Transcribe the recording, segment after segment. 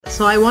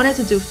so I wanted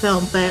to do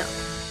film, but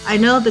I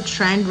know the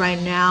trend right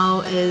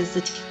now is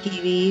the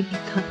TV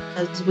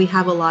because we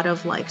have a lot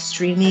of like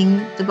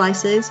streaming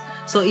devices.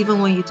 So even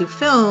when you do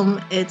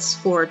film, it's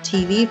for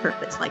TV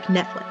purpose, like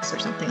Netflix or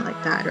something like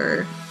that,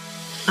 or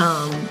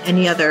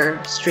any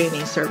other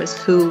streaming service,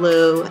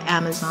 Hulu,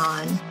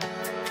 Amazon,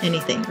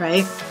 anything,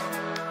 right?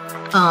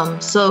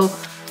 So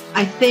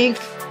I think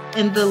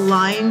in the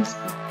lines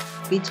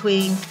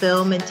between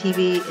film and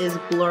TV is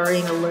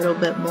blurring a little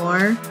bit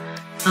more.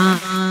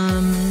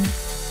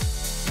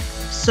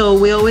 So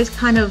we always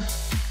kind of,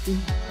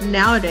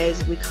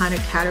 nowadays, we kind of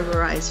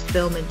categorize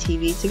film and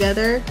TV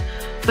together.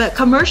 But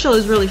commercial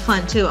is really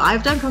fun too.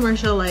 I've done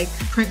commercial, like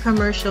print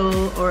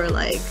commercial or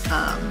like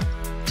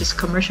just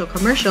commercial.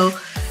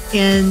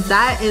 And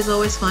that is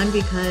always fun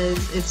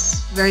because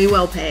it's very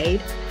well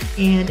paid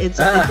and it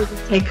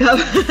doesn't take up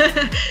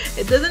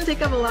it doesn't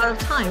take up a lot of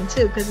time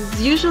too, because it's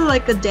usually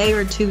like a day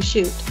or two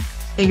shoot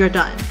and you're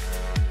done.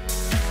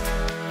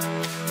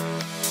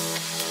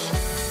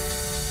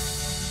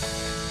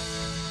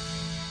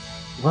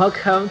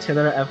 Welcome to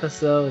another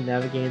episode of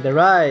Navigating the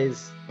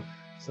Rise.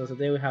 So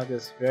today we have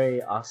this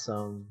very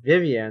awesome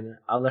Vivian.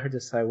 I'll let her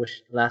decide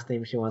which last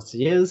name she wants to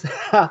use.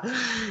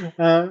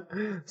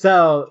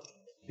 So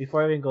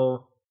before we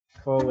go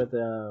forward with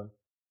the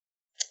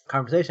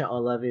conversation,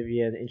 I'll let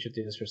Vivian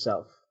introduce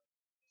herself.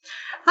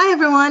 Hi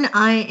everyone,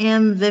 I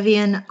am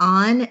Vivian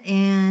An,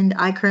 and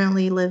I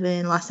currently live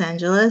in Los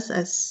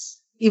Angeles,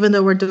 even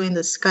though we're doing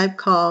the Skype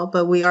call,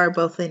 but we are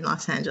both in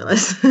Los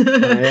Angeles.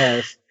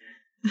 Yes.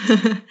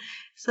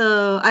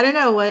 So I don't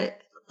know what,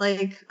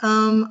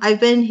 I've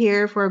been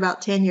here for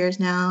about 10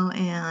 years now,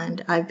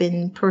 and I've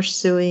been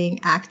pursuing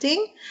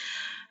acting.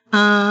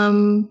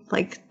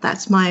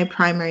 That's my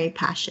primary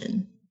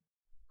passion.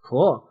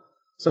 Cool.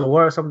 So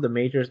what are some of the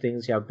major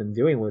things you have been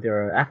doing with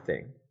your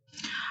acting?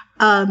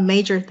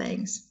 Major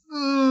things.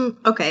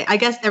 Okay, I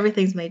guess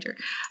everything's major.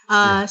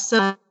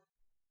 So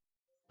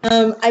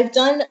I've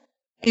done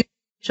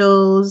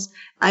shows.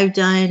 I've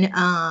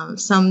done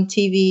some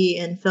TV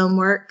and film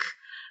work.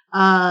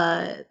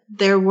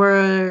 There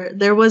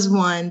was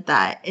one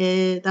that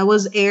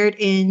was aired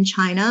in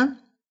China,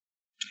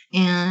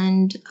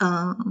 and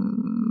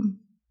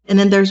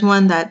then there's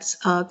one that's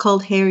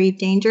called Harry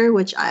Danger,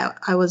 which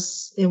I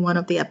was in one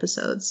of the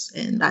episodes,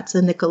 and that's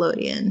a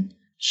Nickelodeon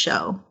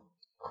show.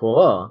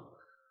 Cool.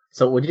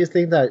 So would you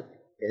think that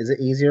is it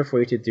easier for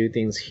you to do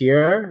things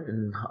here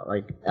in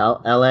like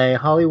LA,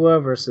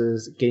 Hollywood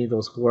versus getting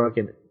those work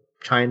in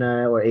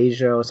China or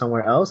Asia or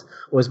somewhere else,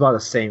 or is it about the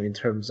same in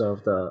terms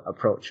of the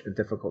approach and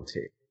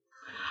difficulty?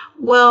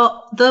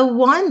 Well,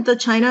 the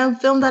China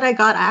film that I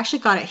actually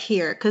got it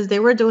here because they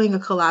were doing a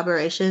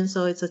collaboration.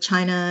 So it's a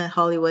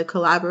China-Hollywood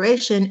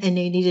collaboration and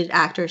they needed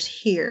actors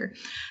here.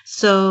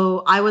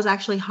 So I was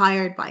actually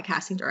hired by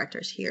casting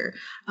directors here.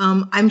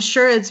 I'm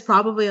sure it's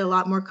probably a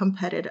lot more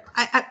competitive.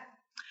 I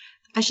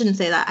shouldn't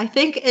say that. I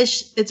think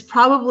it's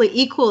probably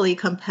equally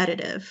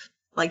competitive,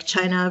 like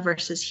China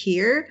versus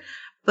here.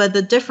 But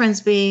the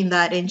difference being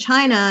that in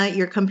China,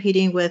 you're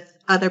competing with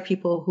other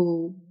people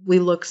who we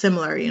look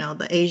similar,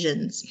 the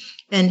Asians.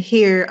 And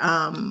here,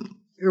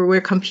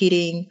 we're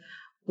competing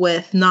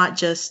with not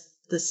just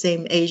the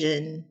same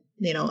Asian,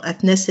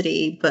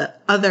 ethnicity,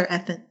 but other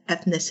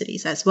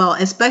ethnicities as well.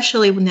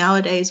 Especially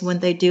nowadays when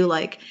they do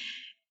like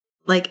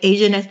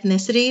Asian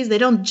ethnicities, they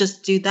don't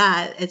just do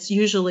that. It's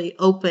usually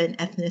open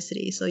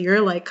ethnicity. So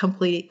you're like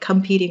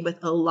competing with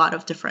a lot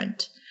of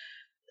different,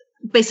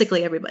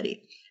 basically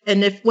everybody.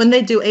 And when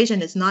they do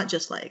Asian, it's not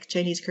just like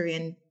Chinese,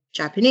 Korean,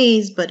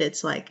 Japanese, but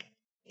it's like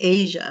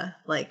Asia,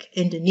 like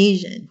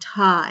Indonesian,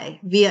 Thai,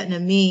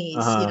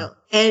 Vietnamese,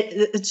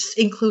 it just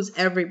includes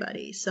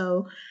everybody.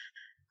 So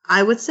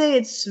I would say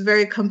it's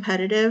very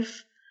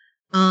competitive,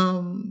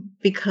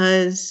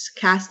 because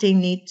casting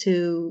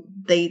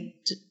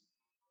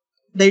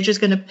they're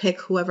just going to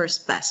pick whoever's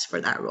best for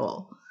that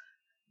role,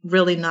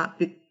 really not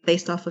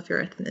based off of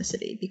your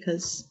ethnicity,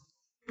 because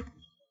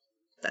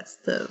that's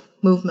the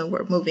movement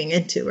we're moving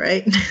into,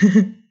 right?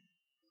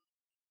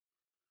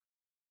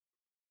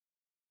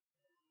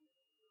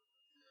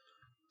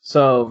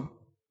 So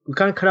we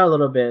kind of cut out a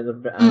little bit,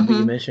 but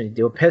you mentioned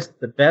you'll pick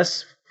the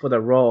best for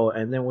the role,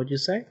 and then what'd you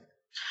say?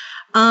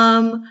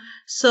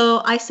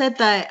 So I said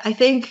that I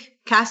think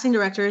casting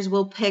directors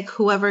will pick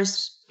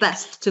whoever's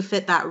best to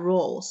fit that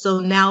role. So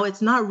now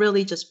it's not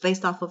really just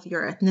based off of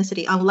your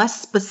ethnicity,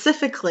 unless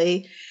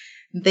specifically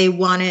they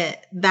wanted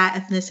that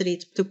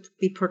ethnicity to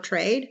be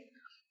portrayed.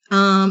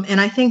 And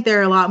I think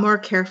they're a lot more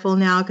careful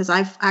now because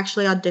I've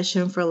actually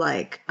auditioned for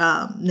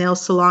nail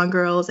salon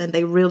girls, and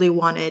they really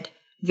wanted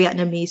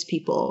Vietnamese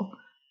people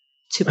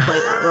to play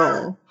that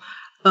role,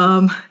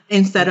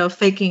 instead of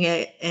faking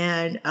it.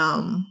 And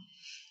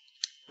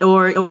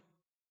or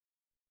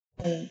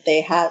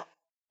they had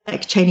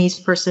like Chinese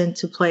person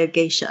to play a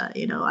geisha.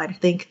 I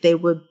think they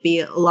would be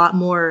a lot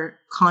more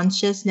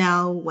conscious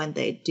now when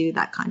they do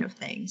that kind of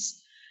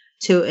things,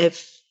 to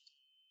if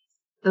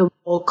the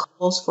role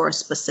calls for a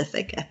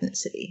specific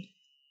ethnicity.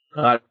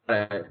 Got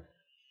it.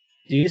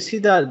 Do you see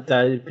that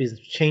it is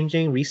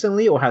changing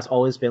recently, or has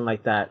always been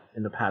like that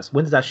in the past?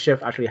 When did that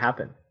shift actually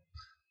happen?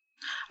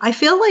 I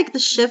feel like the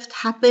shift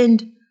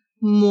happened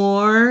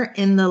more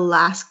in the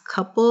last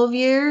couple of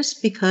years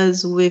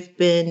because we've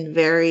been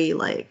very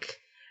like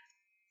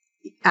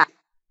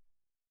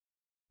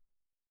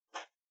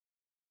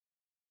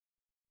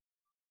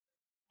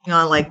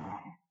on like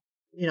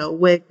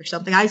wig or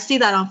something. I see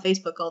that on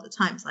Facebook all the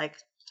time. It's like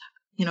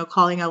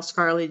calling out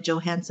Scarlett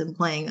Johansson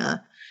playing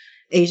a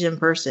Asian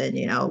person,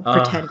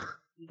 pretend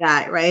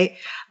that, right?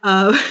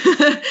 Um,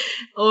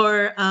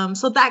 or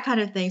so that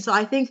kind of thing. So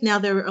I think now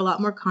they're a lot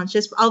more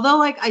conscious. Although,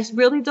 like, I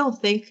really don't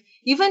think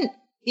even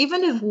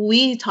if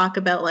we talk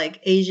about like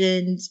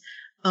Asians,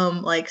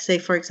 like say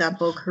for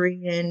example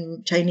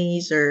Korean,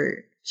 Chinese,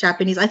 or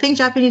Japanese, I think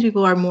Japanese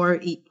people are more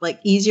like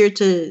easier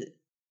to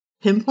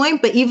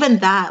pinpoint. But even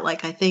that,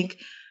 like, I think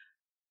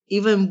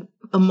even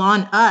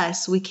among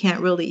us, we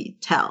can't really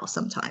tell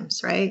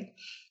sometimes, right?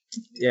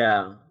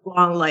 Yeah.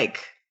 On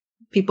like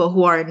people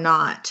who are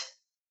not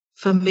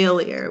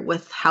familiar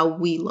with how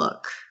we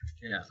look.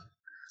 Yeah.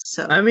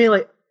 So I mean,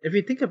 like, if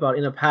you think about it,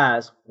 in the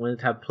past when it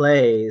had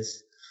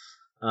plays,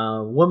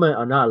 women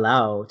are not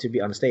allowed to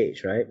be on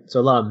stage, right? So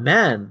a lot of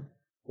men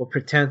will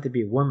pretend to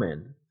be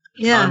women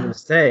on the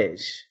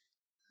stage.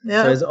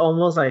 Yeah. So it's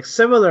almost like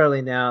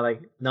similarly now,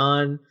 like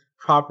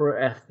non-proper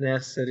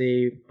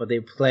ethnicity, but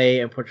they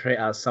play and portray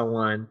as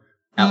someone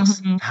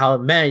else. Mm-hmm. How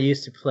men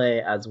used to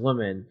play as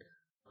women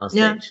on stage.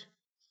 Yeah.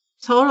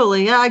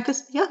 Totally. Yeah.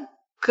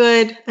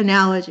 Good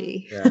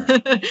analogy.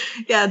 Yeah.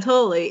 Yeah,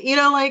 totally.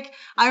 Like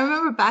I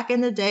remember back in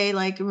the day,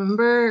 like I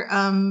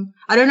don't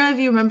know if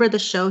you remember the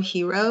show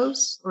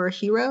Heroes,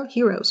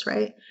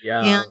 right?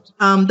 Yeah.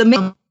 And the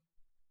main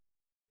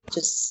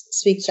just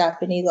speaks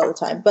Japanese all the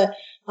time. But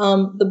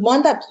the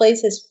one that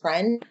plays his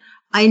friend,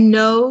 I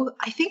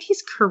think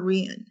he's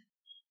Korean.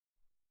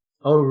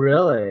 Oh,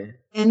 really?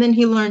 And then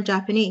he learned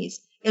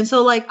Japanese. And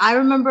so like I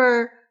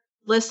remember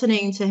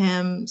listening to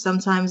him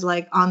sometimes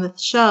like on the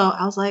show,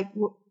 I was like,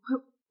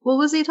 what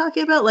was he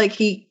talking about? Like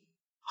he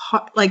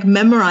like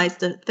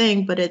memorized the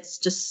thing, but it's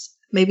just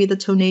maybe the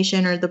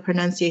tonation or the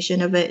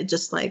pronunciation of it,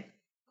 just like,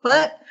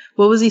 what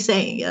was he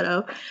saying,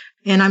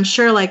 And I'm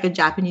sure like a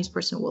Japanese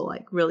person will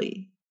like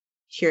really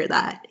hear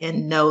that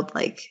and know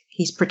like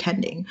he's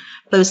pretending.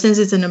 But since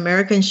it's an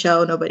American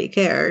show, nobody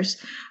cares.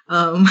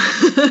 They're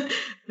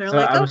so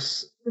like,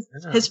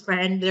 his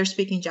friend, they're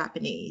speaking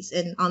Japanese,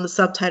 and on the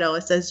subtitle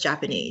it says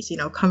Japanese,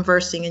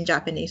 conversing in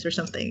Japanese or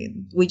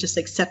something. We just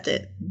accept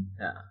it.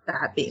 Yeah.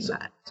 That being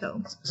that.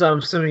 So I'm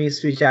assuming you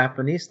speak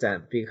Japanese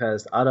then,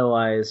 because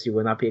otherwise you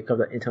would not pick up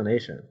the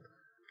intonation.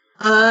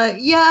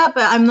 Yeah,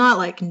 but I'm not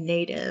like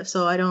native,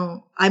 so I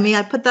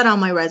put that on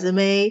my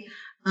resume.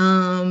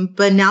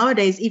 But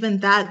nowadays, even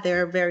that,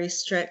 they're very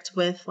strict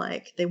with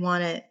like, they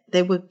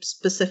would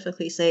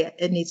specifically say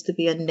it needs to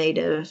be a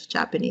native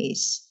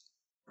Japanese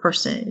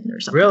person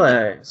or something.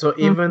 Really? So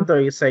even though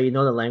you say you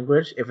know the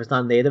language, if it's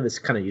not native, it's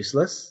kind of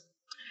useless?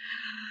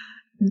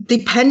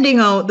 Depending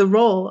on the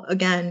role,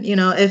 again,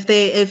 if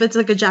it's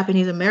like a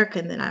Japanese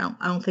American, then I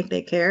don't think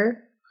they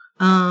care.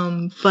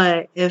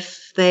 But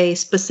if they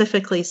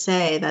specifically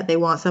say that they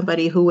want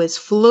somebody who is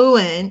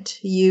fluent,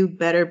 you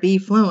better be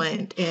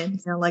fluent and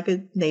sound like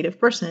a native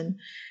person.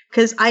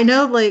 Cause I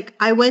know, like,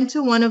 I went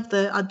to one of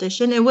the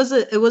audition. It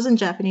wasn't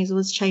Japanese, it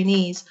was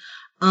Chinese.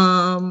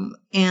 And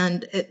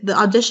the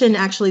audition,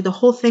 actually, the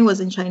whole thing was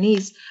in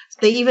Chinese.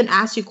 They even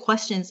asked you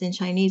questions in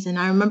Chinese. And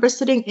I remember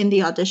sitting in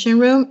the audition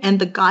room, and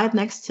the guy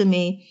next to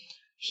me,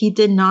 he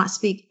did not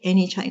speak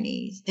any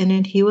Chinese. And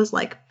then he was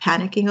like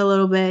panicking a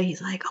little bit.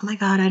 He's like, oh my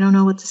God, I don't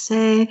know what to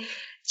say.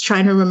 He's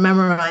trying to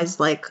memorize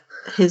like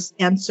his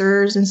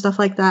answers and stuff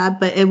like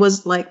that. But it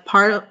was like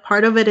part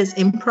of it is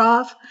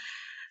improv.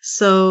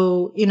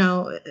 So,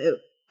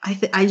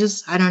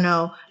 I don't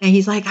know. And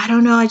he's like, I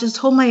don't know. I just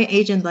told my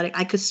agent that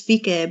I could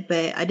speak it,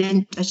 but I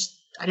didn't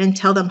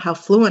tell them how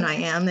fluent I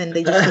am. And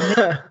they just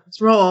submitted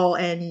this role.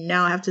 And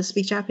now I have to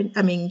speak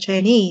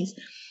Chinese.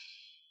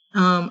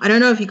 I don't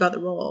know if he got the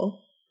role,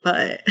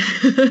 but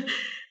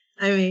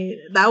I mean,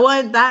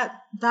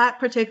 that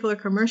particular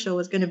commercial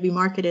was going to be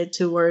marketed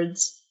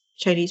towards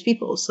Chinese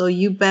people. So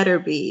you better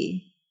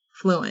be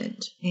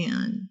fluent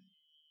and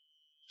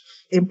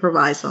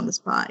improvise on the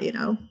spot,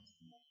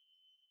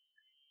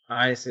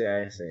 I see.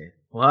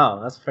 Wow,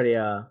 that's pretty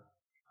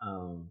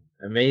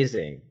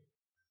amazing.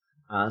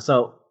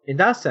 So in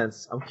that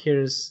sense, I'm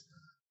curious,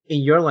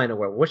 in your line of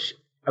work, which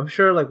I'm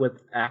sure like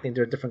with acting,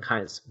 there are different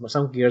kinds.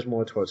 Some gears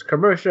more towards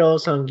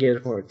commercials, some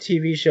gears more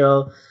TV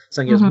show,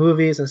 some gears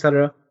movies,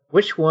 etc.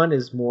 Which one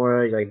is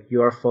more like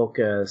your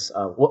focus?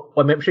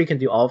 I'm sure you can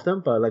do all of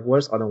them, but like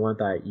what's on the one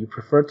that you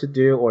prefer to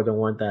do, or the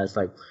one that's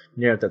like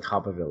near the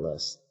top of your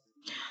list?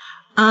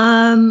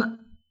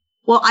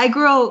 Well, I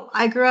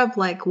grew up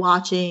like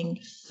watching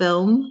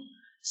film.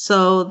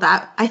 So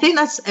that, I think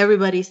that's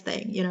everybody's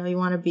thing. You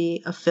want to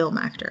be a film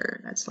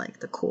actor. That's like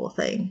the cool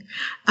thing.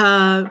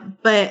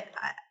 But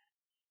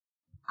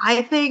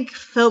I think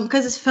film,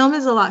 film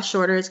is a lot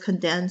shorter. It's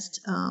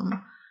condensed.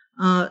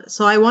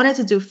 So I wanted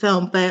to do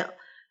film, but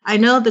I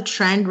know the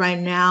trend right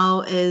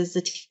now is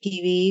the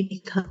TV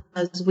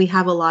because we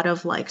have a lot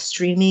of like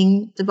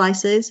streaming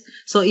devices.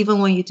 So even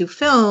when you do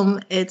film,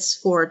 it's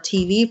for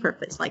TV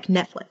purpose, like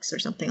Netflix or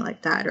something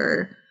like that,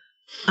 or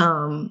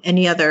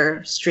any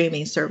other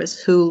streaming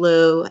service,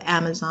 Hulu,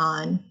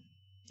 Amazon,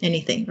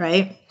 anything,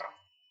 right?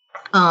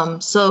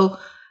 So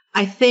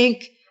I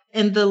think,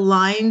 and the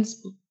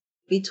lines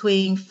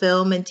between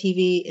film and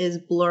TV is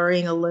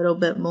blurring a little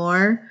bit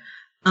more.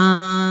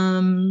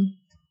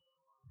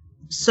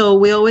 So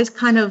we always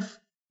kind of,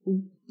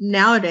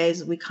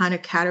 nowadays, we kind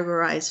of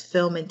categorize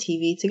film and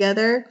TV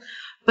together.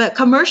 But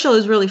commercial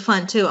is really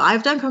fun too.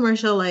 I've done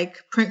commercial,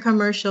 like print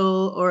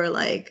commercial or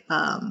like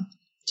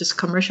just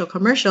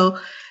commercial.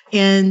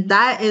 And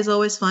that is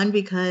always fun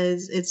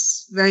because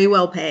it's very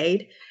well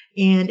paid.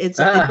 And it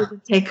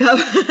doesn't take up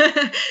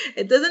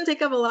it doesn't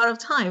take up a lot of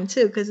time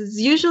too, because it's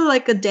usually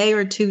like a day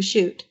or two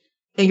shoot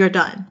and you're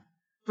done.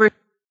 For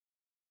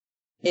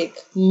like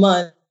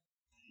months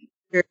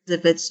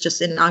if it's just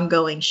an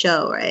ongoing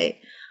show, right?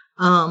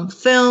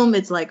 Film,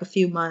 it's like a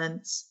few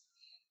months,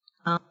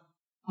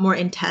 more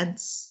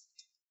intense.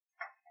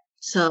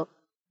 So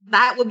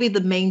that would be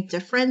the main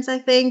difference, I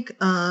think,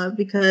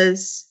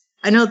 because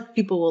I know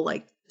people will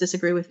like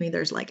disagree with me.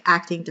 There's like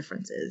acting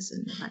differences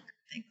and that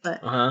kind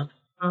of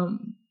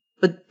thing,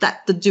 but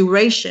that the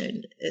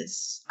duration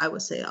is, I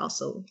would say,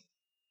 also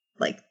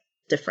like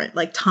different,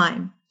 like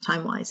time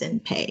wise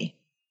and pay.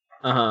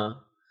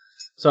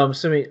 So I'm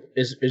assuming,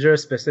 is there a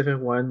specific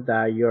one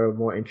that you're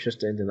more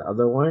interested in than the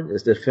other one?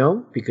 Is the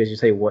film? Because you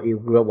say what you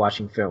grew up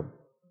watching film.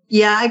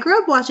 Yeah, I grew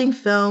up watching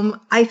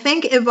film. I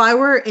think if I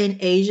were in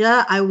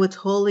Asia, I would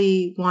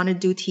totally want to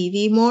do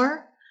TV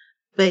more.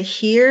 But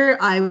here,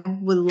 I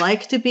would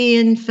like to be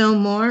in film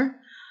more.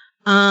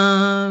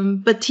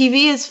 But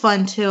TV is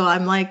fun too.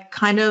 I'm like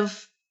kind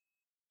of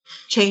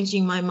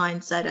changing my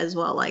mindset as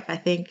well. Like I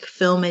think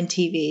film and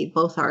TV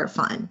both are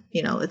fun.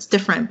 You know, it's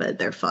different, but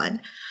they're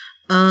fun.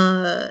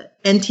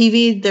 And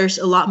TV, there's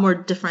a lot more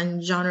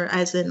different genre,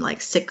 as in like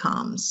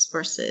sitcoms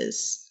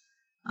versus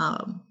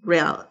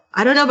real.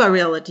 I don't know about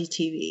reality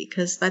TV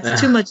because that's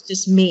too much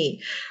just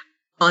me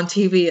on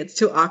TV. It's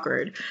too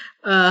awkward.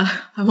 I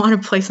want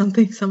to play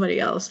somebody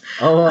else.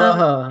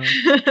 But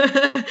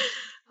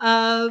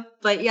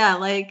yeah,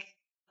 like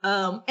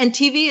and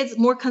TV is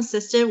more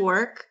consistent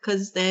work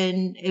because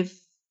then if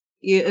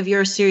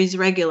you're a series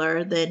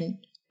regular, then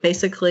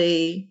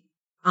basically,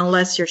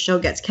 unless your show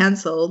gets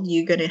canceled,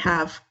 you're going to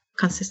have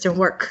consistent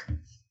work.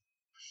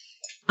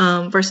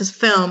 Versus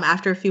film,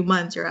 after a few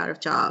months, you're out of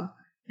job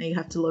and you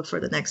have to look for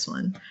the next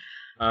one.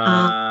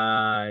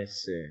 I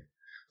see.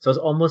 So it's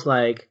almost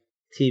like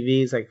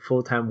TV is like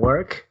full-time,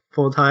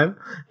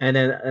 and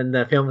then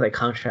the film is like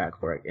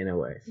contract work in a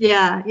way.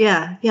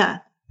 Yeah.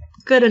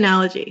 Good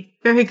analogy.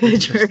 Very good,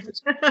 George.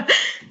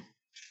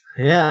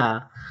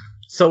 Yeah.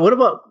 So what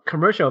about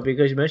commercial?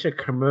 Because you mentioned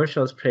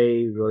commercials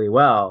pay really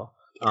well.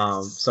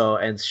 Yes.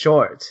 And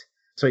short.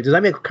 So does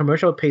that make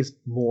commercial pays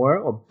more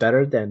or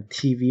better than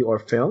TV or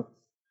film?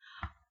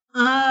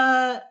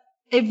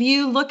 If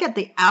you look at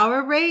the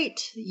hour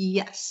rate,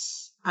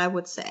 yes, I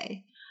would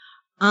say.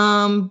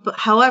 But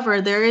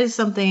however, there is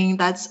something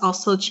that's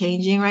also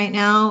changing right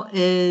now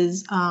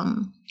is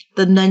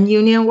the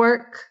non-union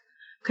work,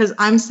 because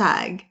I'm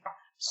SAG.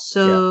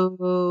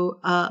 So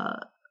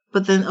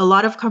but then a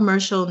lot of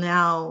commercial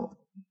now,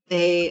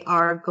 they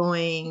are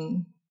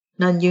going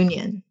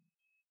non-union.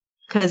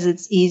 Because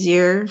it's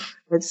easier,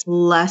 it's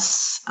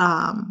less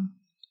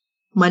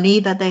money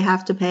that they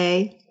have to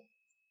pay.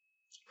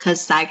 Because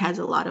SAG has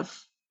a lot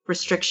of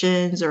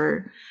restrictions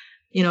or,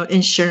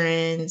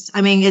 insurance.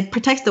 I mean, it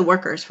protects the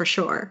workers for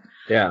sure.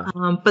 Yeah.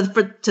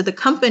 But to the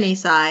company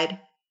side,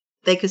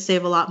 they could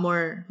save a lot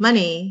more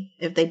money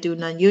if they do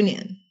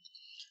non-union.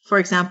 For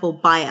example,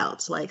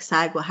 buyouts, like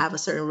SAG will have a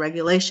certain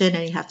regulation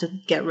and you have to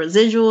get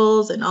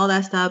residuals and all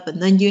that stuff.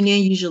 And then union,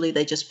 usually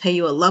they just pay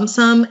you a lump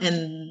sum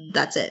and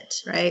that's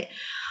it, right?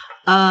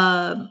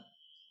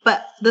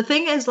 But the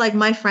thing is, like,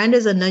 my friend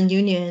is a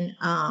non-union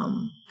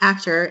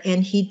actor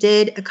and he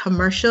did a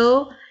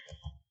commercial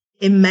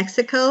in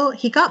Mexico.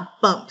 He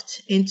got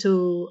bumped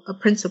into a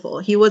principal.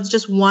 He was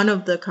just one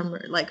of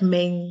the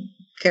main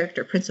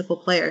character, principal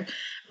player.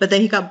 But then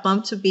he got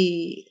bumped to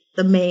be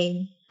the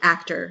main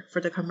actor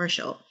for the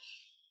commercial.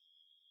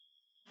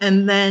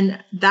 And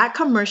then that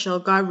commercial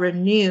got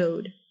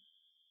renewed.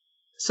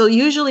 So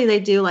usually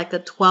they do like a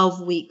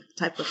 12-week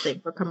type of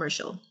thing for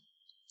commercial.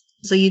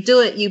 So you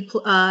do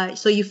it,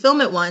 so you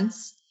film it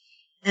once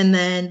and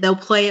then they'll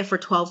play it for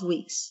 12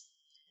 weeks.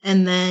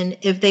 And then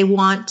if they don't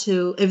want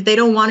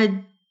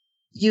to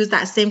use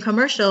that same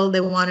commercial,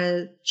 they want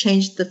to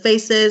change the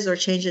faces or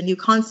change a new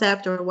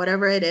concept or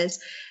whatever it is,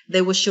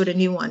 they will shoot a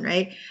new one,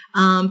 right?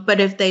 But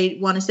if they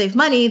want to save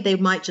money, they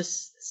might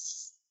just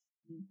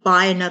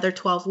buy another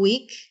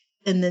 12-week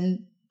and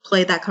then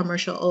play that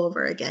commercial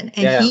over again.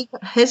 And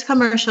his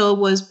commercial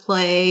was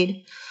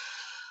played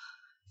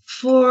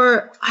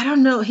for, I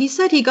don't know, he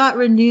said he got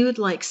renewed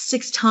like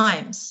 6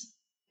 times.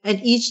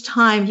 And each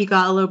time he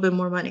got a little bit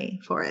more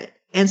money for it.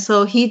 And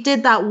so he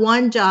did that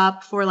one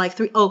job for like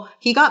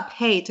he got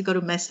paid to go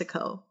to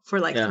Mexico for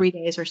like Yeah. 3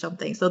 days or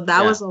something. So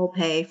that Yeah. was all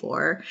pay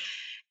for.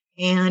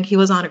 And he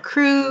was on a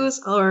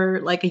cruise or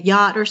like a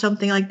yacht or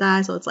something like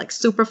that. So it's like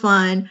super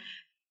fun.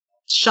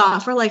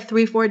 Shot for like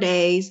 3-4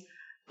 days.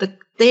 The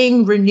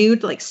thing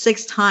renewed like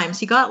 6 times.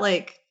 He got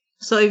like,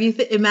 so if you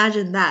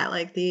imagine that,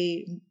 like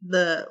the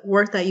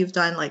work that you've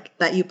done, like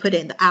that you put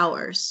in, the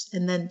hours,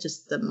 and then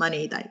just the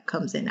money that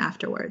comes in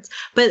afterwards.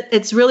 But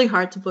it's really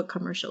hard to book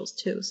commercials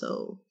too.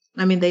 So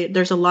I mean,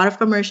 there's a lot of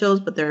commercials,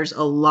 but there's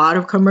a lot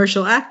of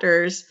commercial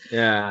actors.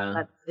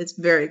 Yeah. It's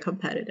very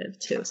competitive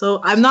too. So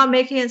I'm not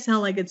making it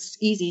sound like it's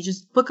easy.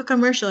 Just book a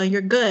commercial and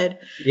you're good.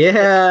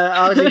 Yeah,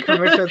 I'll do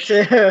commercial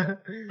too.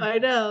 I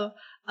know.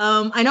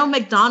 I know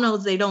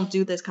McDonald's, they don't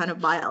do this kind of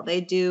buyout.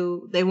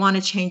 They want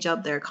to change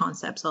up their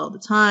concepts all the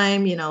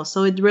time,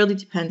 so it really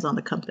depends on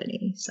the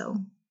company. So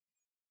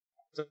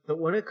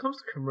when it comes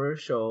to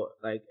commercial,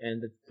 like,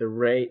 and the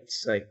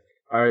rates, like,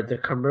 are the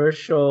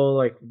commercial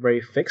like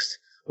very fixed,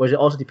 or is it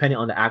also depending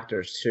on the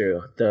actors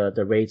too?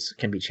 The rates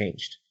can be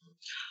changed.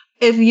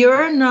 If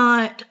you're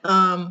not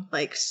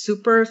like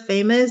super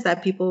famous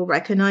that people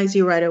recognize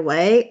you right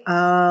away,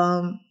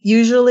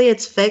 usually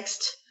it's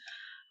fixed.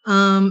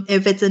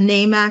 If it's a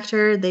name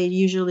actor, they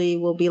usually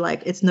will be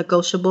like, it's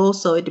negotiable.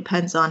 So it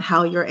depends on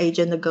how your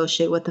agent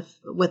negotiate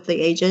with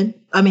the agent.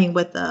 I mean,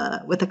 with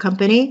the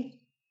company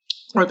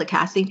or the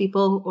casting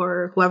people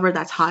or whoever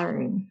that's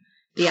hiring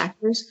the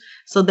actors.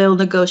 So they'll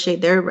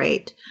negotiate their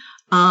rate.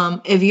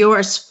 If you're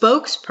a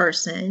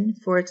spokesperson,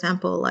 for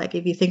example, like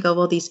if you think of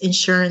all these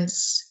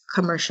insurance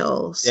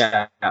commercials,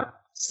 yeah,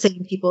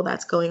 same people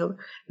that's going over,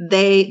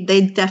 they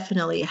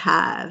definitely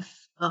have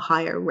a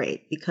higher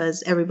rate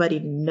because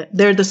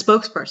they're the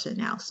spokesperson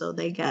now, so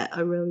they get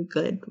a really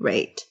good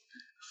rate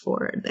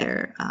for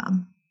their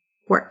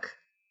work.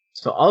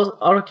 So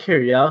out of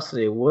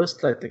curiosity,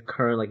 what's like the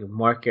current like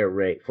market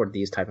rate for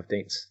these type of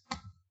things?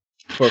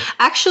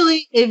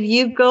 Actually, if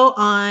you go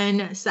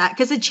on SAG,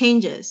 because it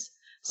changes.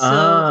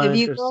 So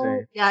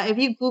if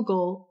you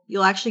Google,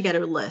 you'll actually get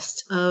a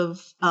list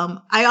of.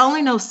 I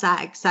only know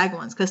SAG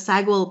ones because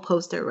SAG will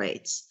post their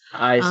rates.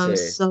 I see.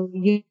 So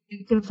you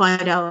can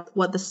find out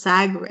what the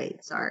SAG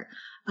rates are.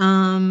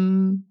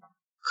 Non-union,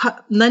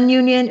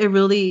 it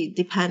really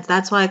depends.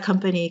 That's why a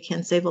company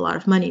can save a lot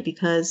of money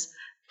because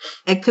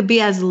it could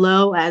be as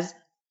low as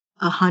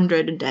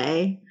 100 a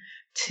day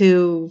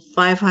to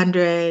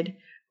 500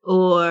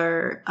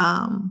 or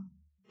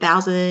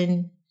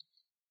 1,000,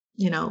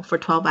 for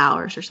 12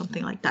 hours or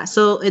something like that.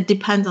 So it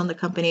depends on the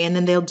company, and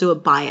then they'll do a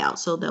buyout.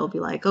 So they'll be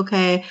like,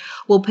 okay,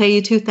 we'll pay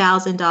you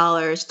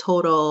 $2,000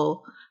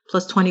 total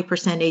plus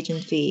 20%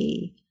 agent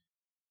fee,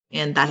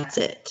 and that's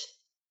it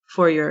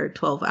for your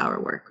 12-hour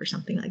work or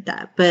something like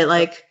that. But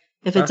like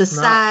if it's a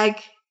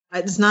SAG,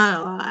 it's not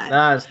a lot.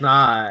 That's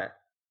not.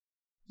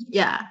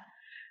 Yeah.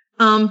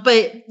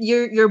 But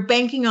you're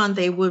banking on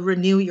they would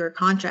renew your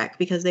contract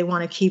because they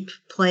want to keep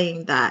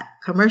playing that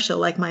commercial,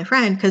 like my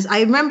friend. Because I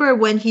remember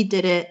when he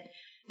did it,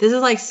 this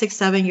is like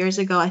 6-7 years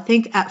ago. I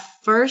think at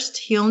first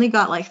he only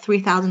got like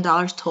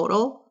 $3,000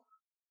 total.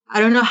 I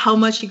don't know how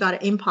much he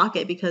got in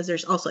pocket because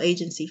there's also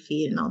agency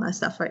fee and all that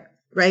stuff,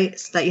 right?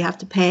 So that you have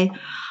to pay.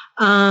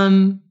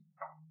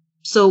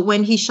 So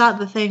when he shot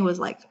the thing was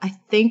like, I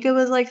think it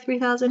was like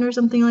 3,000 or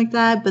something like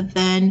that. But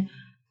then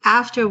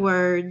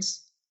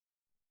afterwards,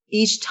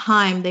 each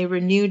time they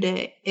renewed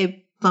it,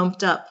 it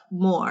bumped up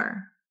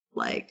more.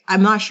 Like,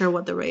 I'm not sure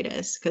what the rate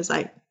is because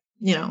but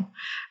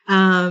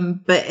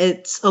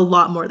it's a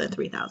lot more than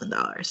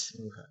 $3,000.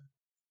 Okay.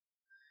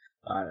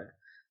 Got it.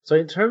 So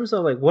in terms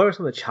of like, what are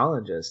some of the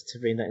challenges to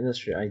be in the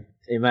industry? I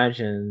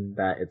imagine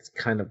that it's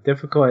kind of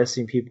difficult. I've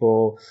seen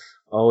people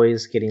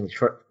always getting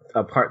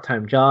a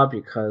part-time job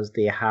because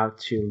they have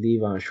to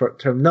leave on a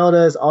short-term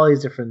notice, all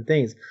these different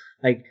things.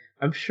 Like,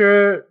 I'm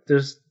sure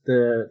there's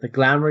the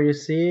glamour you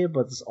see,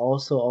 but there's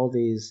also all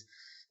these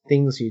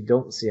things you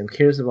don't see. I'm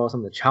curious about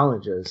some of the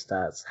challenges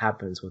that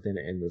happens within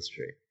the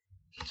industry.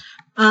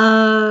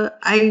 I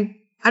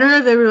don't know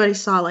if everybody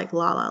saw like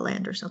La La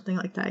Land or something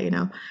like that,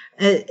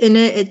 In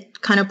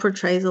it kind of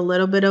portrays a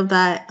little bit of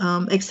that,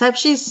 except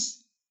she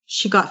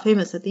got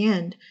famous at the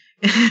end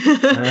of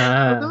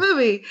the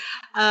movie.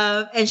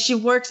 And she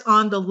works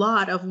on the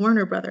lot of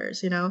Warner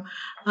Brothers, Not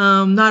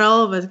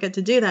all of us get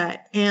to do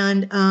that.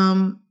 And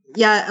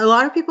a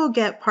lot of people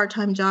get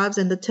part-time jobs,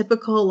 and the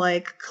typical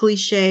like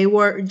cliche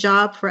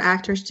job for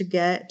actors to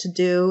get to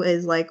do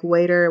is like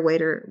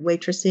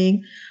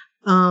waitressing.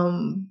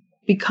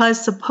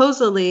 Because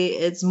supposedly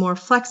it's more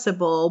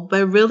flexible,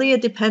 but really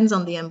it depends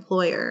on the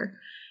employer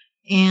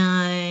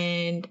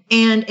and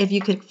if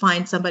you could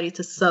find somebody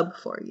to sub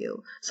for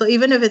you. So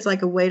even if it's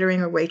like a waitering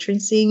or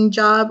waitressing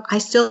job, I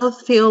still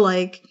feel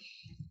like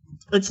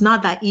it's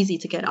not that easy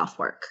to get off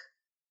work.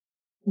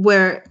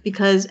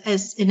 Because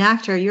as an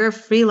actor, you're a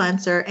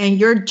freelancer and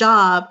your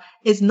job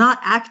is not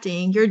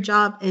acting, your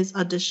job is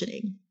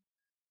auditioning.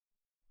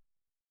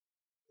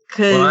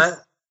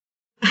 What?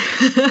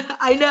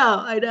 I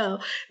know.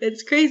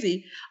 It's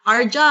crazy.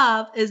 Our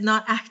job is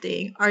not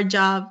acting. Our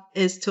job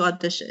is to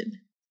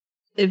audition.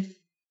 if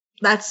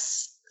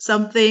that's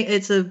something,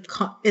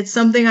 it's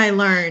something I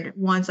learned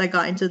once I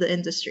got into the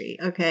industry.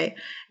 Okay.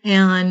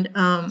 And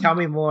tell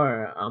me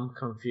more. I'm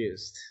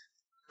confused.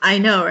 I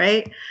know,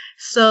 right?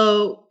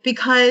 So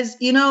because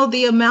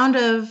the amount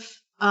of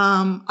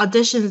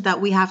auditions that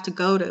we have to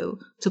go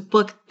to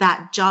book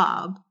that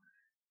job,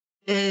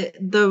 I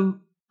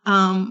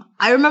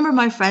remember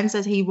my friend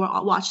said he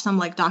watched some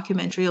like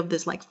documentary of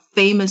this like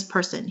famous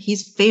person.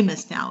 He's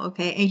famous now,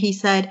 okay? And he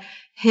said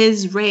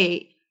his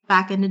rate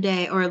back in the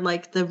day, or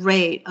like the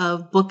rate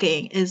of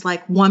booking, is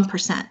like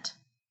 1%.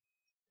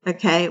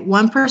 Okay,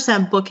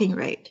 1% booking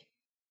rate.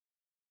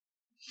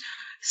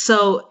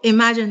 So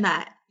imagine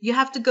that. You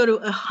have to go to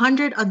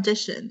 100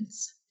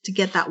 auditions to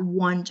get that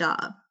one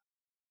job.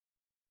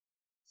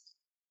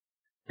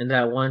 And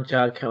that one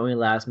job can only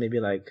last maybe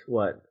like,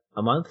 what,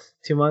 a month?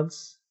 2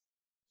 months?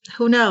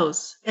 Who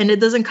knows? And it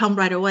doesn't come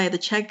right away. The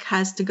check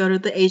has to go to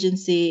the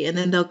agency, and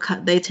then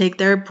they take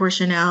their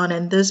portion out,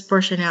 and this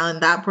portion out,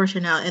 and that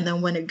portion out. And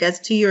then when it gets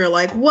to you, you're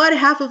like, what?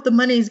 Half of the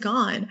money's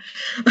gone.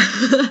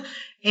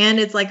 And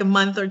it's like a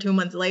month or 2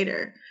 months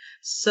later.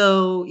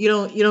 So you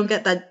don't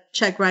get that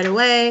check right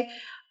away.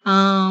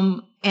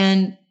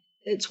 And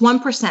it's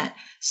 1%.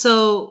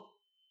 So,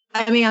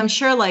 I mean, I'm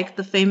sure like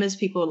the famous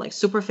people, like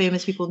super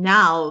famous people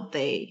now,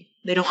 they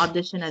don't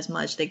audition as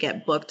much. They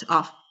get booked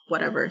off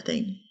whatever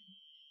thing.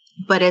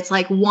 But it's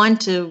like 1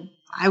 to,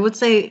 I would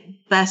say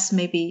best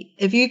maybe,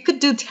 if you could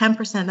do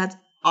 10%, that's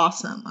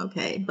awesome.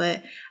 Okay.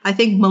 But I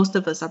think most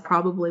of us are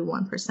probably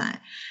 1%.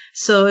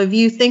 So if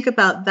you think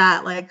about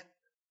that, like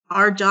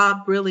our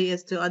job really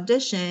is to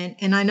audition.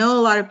 And I know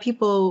a lot of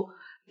people,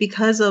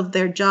 because of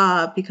their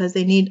job, because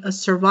they need a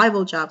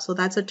survival job. So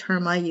that's a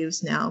term I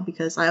use now,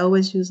 because I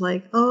always use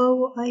like,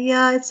 oh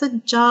yeah, it's a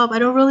job. I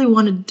don't really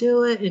want to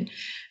do it. And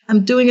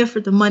I'm doing it for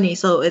the money.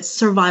 So it's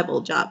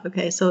survival job.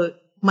 Okay. So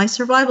my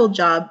survival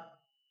job,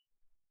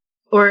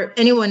 or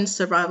anyone's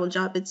survival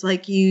job, it's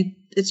like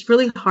it's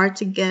really hard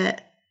to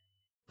get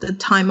the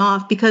time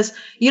off, because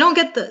you don't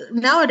get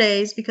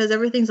nowadays, because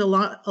everything's a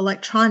lot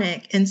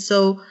electronic. And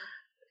so,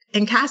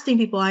 and casting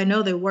people, I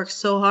know they work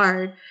so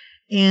hard.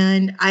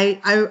 And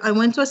I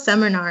went to a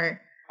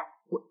seminar,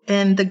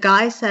 and the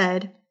guy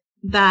said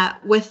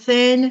that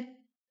within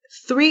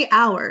 3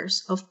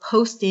 hours of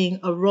posting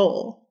a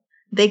role,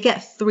 they get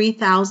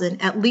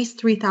at least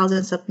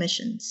 3,000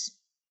 submissions.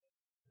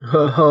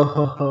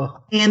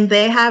 And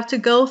they have to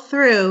go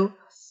through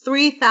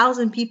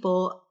 3,000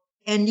 people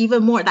and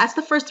even more. That's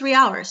the first 3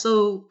 hours.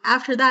 So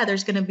after that,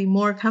 there's going to be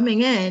more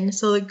coming in.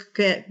 So it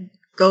could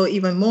go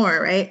even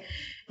more, right?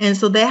 And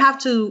so they have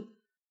to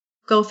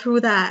go through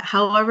that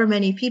however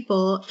many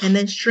people, and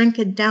then shrink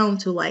it down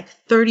to like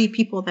 30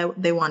 people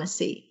that they want to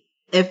see,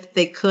 if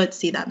they could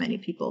see that many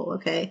people.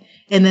 Okay.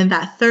 And then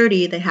that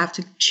 30, they have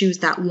to choose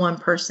that one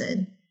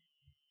person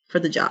for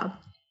the job.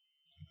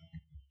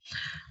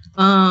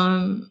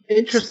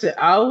 Interesting.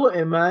 I would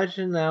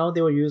imagine now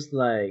they will use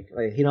like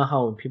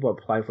how when people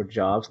apply for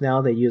jobs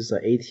now, they use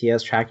the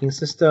ATS tracking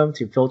system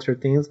to filter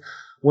things.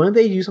 Wouldn't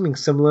they use something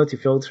similar to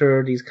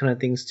filter these kind of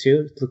things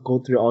too, to go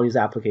through all these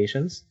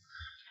applications?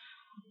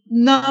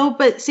 No,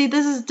 but see,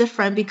 this is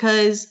different,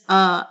 because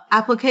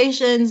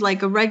applications,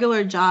 like a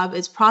regular job,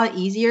 is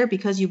probably easier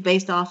because you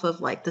based off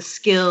of like the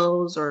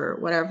skills or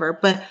whatever.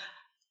 But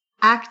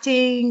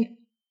acting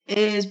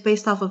is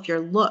based off of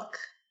your look.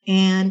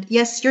 And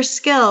yes, your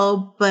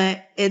skill,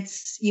 but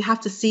you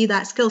have to see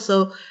that skill.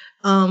 So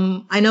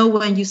I know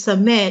when you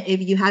submit, if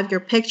you have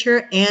your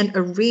picture and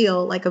a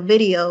reel, like a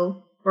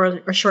video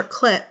or a short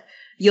clip,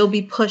 you'll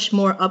be pushed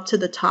more up to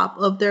the top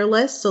of their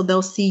list. So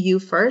they'll see you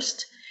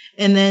first.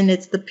 And then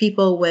it's the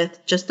people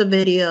with just a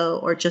video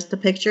or just a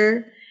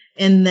picture.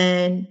 And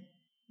then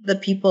the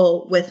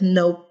people with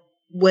no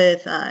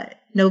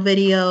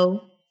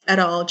video at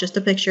all, just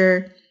a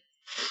picture.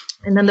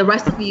 And then the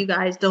rest of you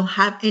guys don't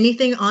have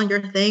anything on your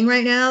thing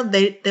right now.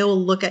 They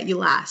will look at you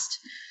last.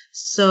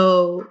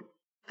 So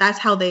that's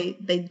how they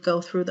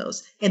go through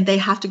those. And they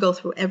have to go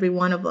through every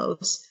one of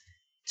those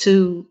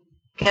to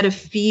get a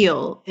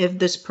feel if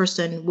this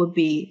person would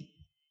be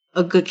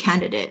a good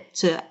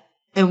candidate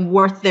and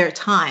worth their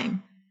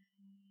time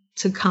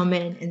to come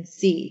in and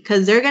see.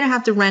 Because they're going to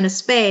have to rent a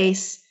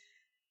space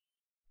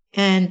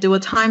and do a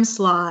time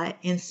slot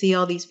and see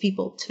all these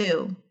people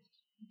too,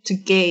 to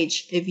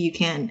gauge if you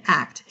can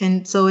act.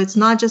 And so it's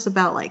not just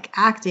about like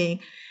acting.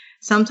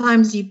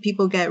 Sometimes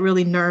people get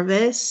really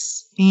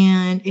nervous,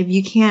 and if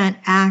you can't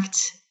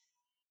act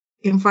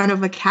in front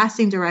of a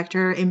casting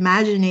director,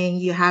 imagining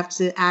you have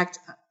to act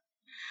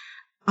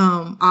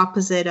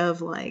opposite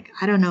of, like,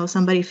 I don't know,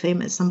 somebody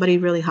famous, somebody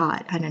really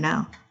hot, I don't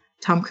know,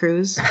 Tom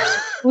Cruise,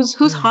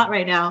 who's hot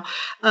right now,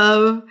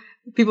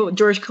 people,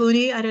 George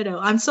Clooney, I don't know,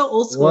 I'm so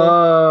old school.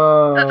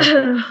 Or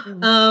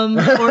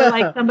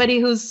like somebody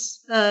who's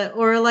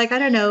or like, I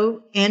don't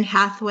know, Anne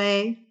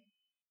Hathaway,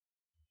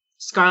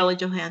 Scarlett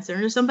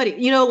Johansson, or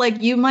somebody, like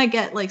you might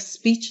get like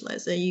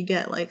speechless, and you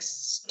get like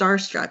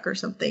starstruck or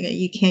something, and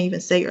you can't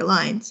even say your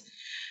lines.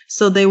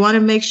 So they want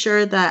to make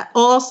sure that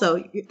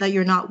also that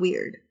you're not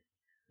weird.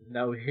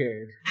 Not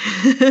weird.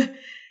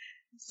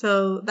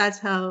 So that's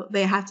how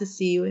they have to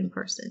see you in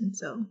person.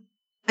 So,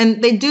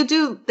 and they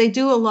do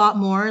a lot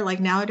more, like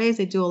nowadays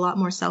they do a lot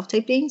more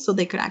self-taping, so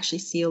they could actually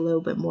see a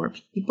little bit more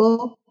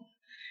people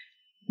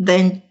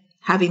than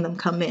having them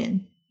come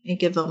in and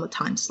give them a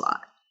time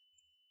slot.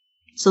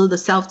 So the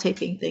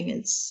self-taping thing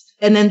is,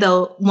 and then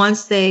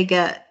once they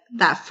get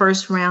that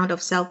first round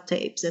of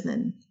self-tapes,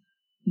 and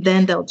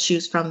then they'll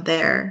choose from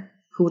there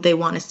who they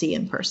want to see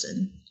in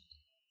person.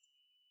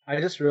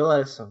 I just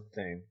realized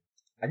something.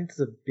 I think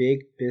there's a big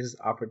business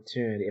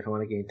opportunity if I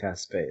want to get into that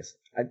space.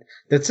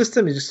 The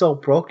system is just so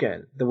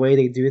broken. The way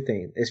they do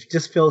things, it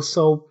just feels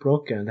so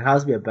broken. There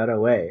has to be a better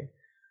way.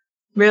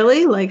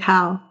 Really? Like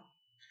how?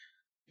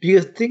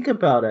 Because think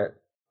about it,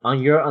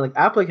 on the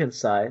applicant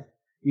side,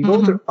 you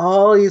go through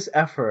all this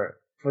effort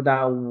for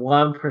that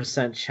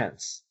 1%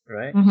 chance,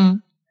 right? Mm-hmm.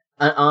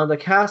 And on the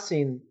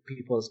casting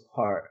people's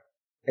part,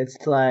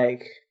 it's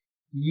like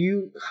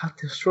you have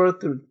to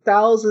sort through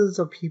thousands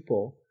of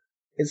people.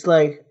 It's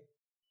like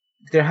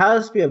there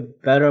has to be a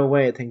better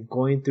way than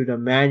going through the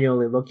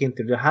manually looking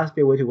through. There has to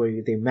be a way to where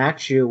they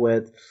match you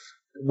with,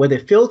 where they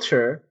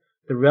filter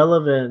the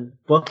relevant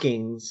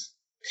bookings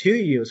to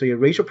you, so your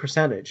ratio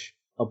percentage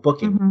of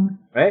booking,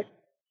 right?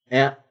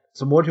 And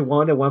so more to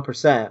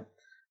 1%.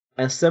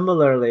 And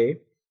similarly,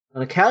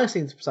 on the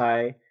casting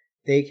side,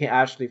 they can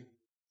actually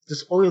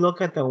just only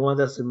look at the one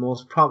that's the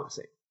most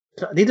promising.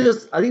 So I think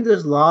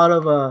there's a lot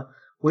of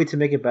way to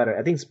make it better.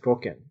 I think it's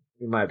broken,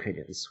 in my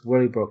opinion. It's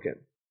really broken.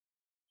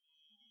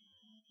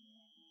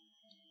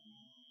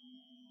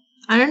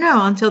 I don't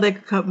know, until they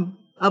come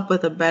up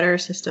with a better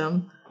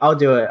system. I'll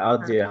do it. How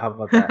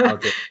about that? I'll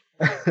do it.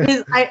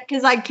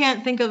 Because I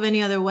can't think of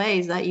any other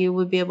ways that you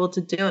would be able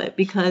to do it,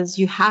 because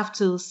you have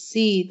to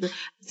see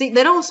they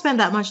don't spend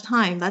that much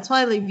time. That's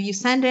why if you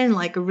send in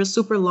like a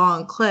super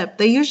long clip,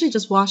 they usually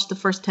just watch the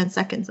first 10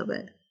 seconds of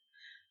it,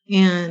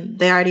 and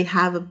they already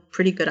have a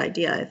pretty good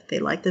idea if they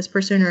like this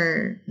person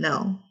or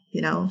no,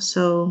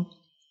 so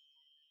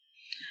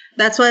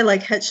that's why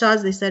like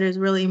headshots, they said, is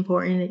really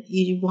important.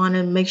 You want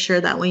to make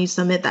sure that when you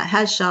submit that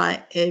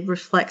headshot, it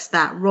reflects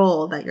that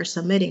role that you're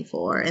submitting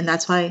for. And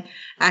that's why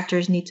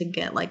actors need to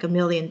get like a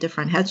million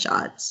different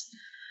headshots.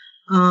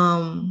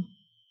 And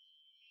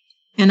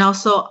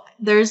also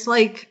there's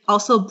like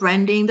also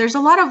branding. There's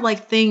a lot of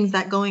like things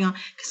that going on.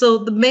 So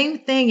the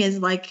main thing is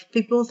like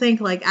people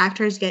think like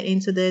actors get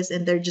into this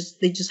and they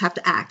just have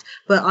to act.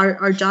 But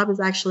our job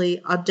is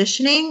actually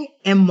auditioning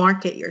and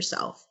market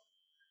yourself.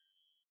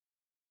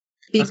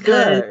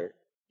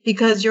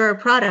 Because you're a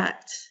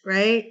product,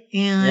 right?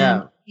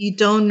 And you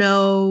don't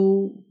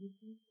know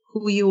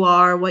who you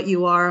are, what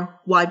you are,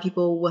 why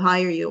people will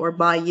hire you or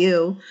buy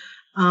you.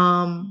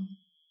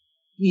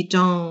 You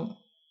don't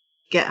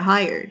get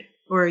hired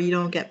or you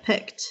don't get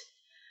picked.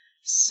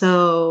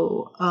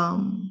 So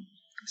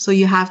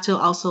you have to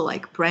also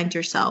like brand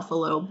yourself a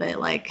little bit.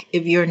 Like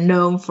if you're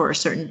known for a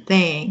certain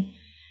thing.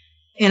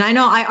 And I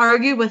know I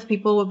argue with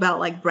people about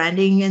like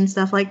branding and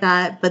stuff like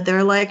that, but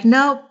they're like,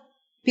 nope.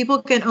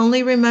 People can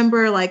only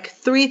remember like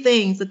 3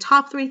 things, the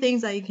top 3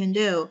 things that you can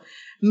do.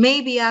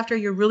 Maybe after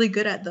you're really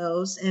good at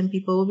those, and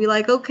people will be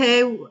like,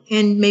 okay,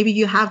 and maybe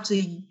you have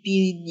to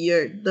be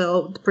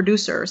the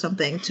producer or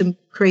something to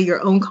create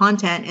your own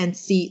content and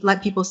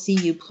let people see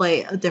you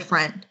play a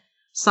different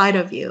side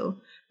of you.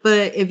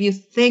 But if you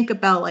think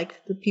about like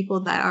the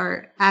people that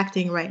are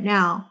acting right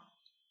now,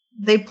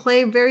 they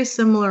play very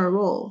similar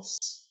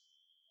roles.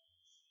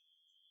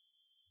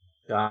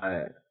 Got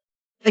it.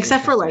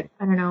 Except for like,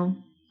 I don't know.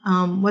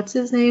 What's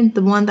his name?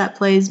 The one that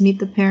plays Meet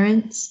the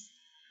Parents.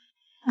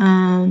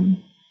 Oh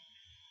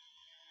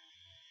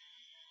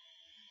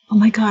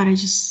my god, I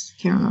just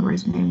can't remember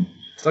his name.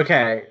 It's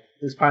okay.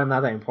 It's probably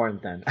not that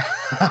important then.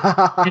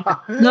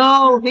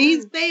 No,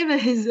 he's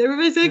famous.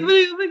 Everybody's like,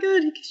 oh my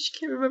god, he just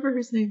can't remember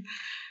his name.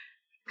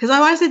 Because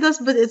I want to say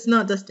Dustin, but it's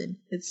not Dustin.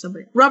 It's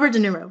somebody. Robert De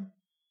Niro.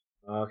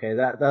 Okay,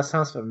 that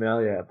sounds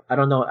familiar. I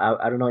don't know.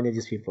 I don't know any of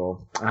these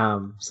people.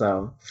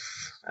 So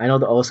I know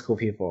the old school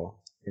people.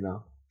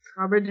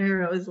 Robert De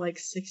Niro is like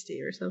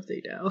 60 or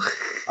something now.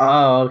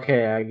 Oh,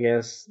 okay. I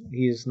guess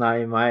he's not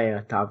in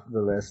my top of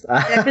the list.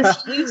 Yeah,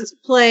 because he used to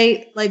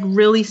play like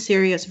really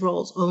serious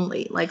roles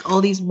only, like all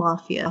these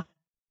mafia.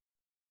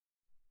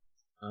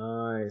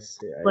 Oh, I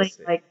see.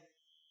 Like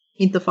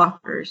Meet the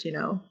Fockers,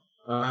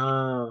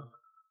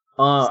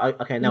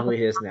 okay. Now who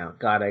he is now?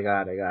 Got it.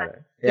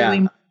 Yeah.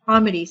 Doing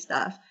comedy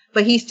stuff,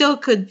 but he still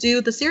could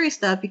do the serious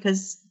stuff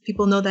because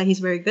people know that he's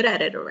very good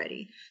at it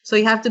already. So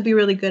you have to be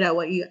really good at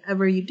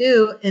whatever you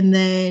do, and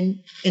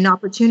then an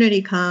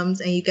opportunity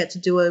comes and you get to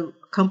do a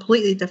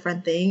completely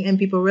different thing, and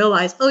people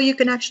realize, oh, you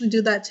can actually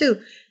do that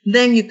too.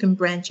 Then you can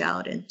branch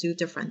out and do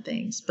different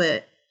things.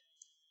 But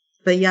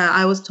yeah,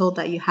 I was told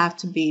that you have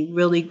to be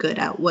really good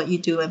at what you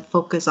do and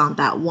focus on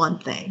that one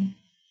thing.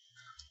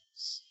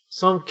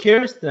 So I'm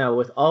curious now,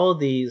 with all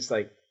these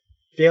like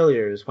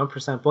failures,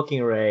 1%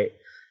 booking rate,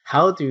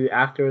 how do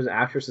actors and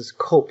actresses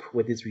cope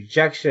with these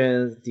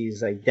rejections,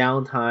 these like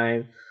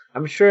downtime?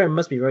 I'm sure it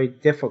must be very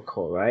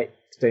difficult, right,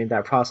 during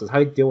that process. How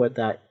do you deal with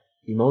that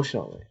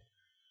emotionally?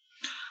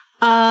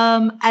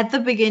 At the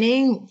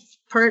beginning,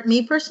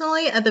 me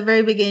personally, at the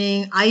very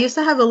beginning, I used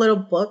to have a little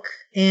book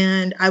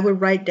and I would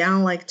write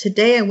down like,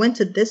 today I went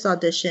to this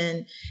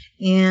audition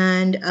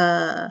and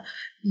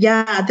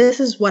yeah, this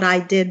is what I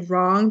did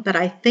wrong that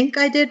I think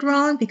I did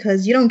wrong,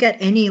 because you don't get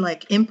any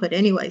like input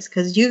anyways,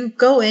 because you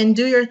go in,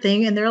 do your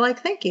thing, and they're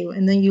like, thank you,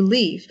 and then you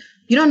leave.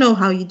 You don't know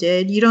how you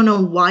did. You don't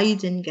know why you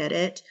didn't get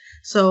it.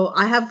 So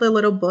I have the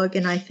little book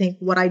and I think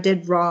what I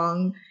did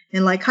wrong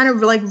and like kind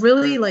of like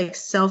really like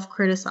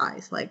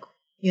self-criticize, like,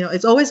 you know,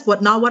 it's always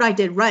not what I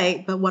did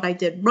right, but what I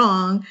did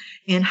wrong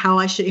and how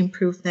I should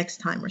improve next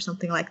time or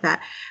something like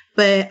that.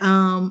 But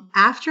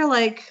after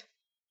like,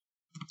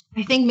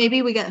 I think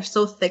maybe we get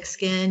so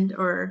thick-skinned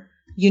or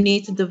you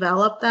need to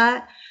develop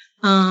that.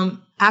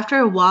 After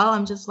a while,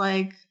 I'm just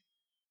like,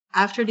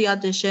 after the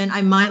audition,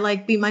 I might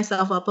like beat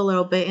myself up a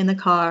little bit in the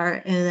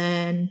car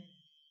and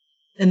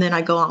then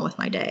I go on with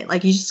my day.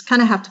 Like, you just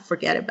kind of have to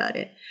forget about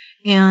it.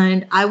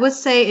 And I would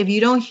say if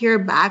you don't hear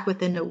back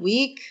within a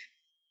week,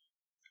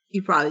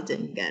 you probably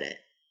didn't get it.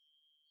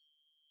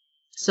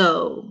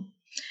 So,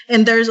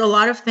 and there's a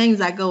lot of things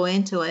that go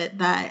into it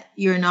that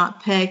you're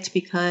not picked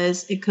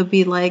because it could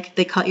be like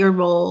they cut your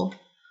role.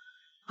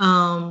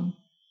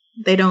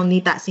 They don't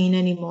need that scene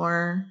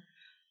anymore.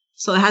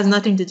 So it has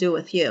nothing to do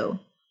with you.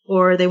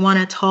 Or they want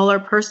a taller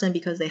person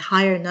because they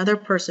hire another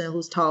person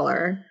who's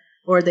taller.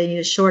 Or they need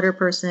a shorter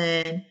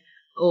person.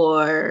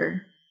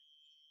 Or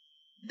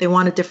they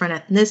want a different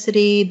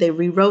ethnicity. They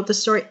rewrote the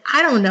story.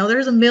 I don't know.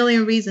 There's a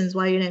million reasons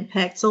why you didn't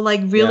pick. So like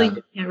really,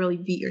 you can't really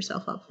beat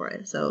yourself up for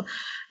it. So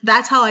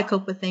that's how I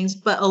cope with things.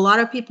 But a lot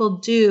of people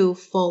do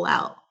full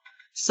out.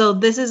 So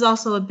this is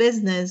also a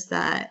business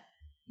that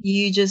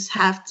you just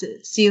have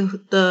to see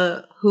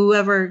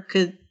whoever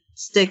could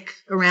stick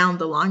around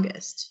the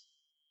longest.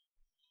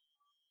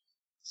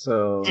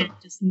 So and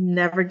just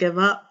never give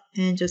up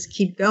and just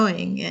keep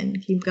going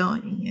and keep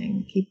going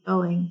and keep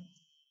going.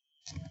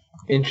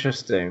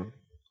 Interesting.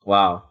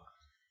 Wow.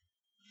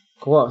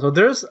 Cool. So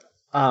there's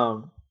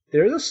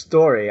a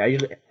story I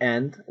usually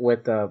end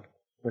with the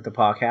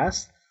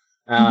podcast,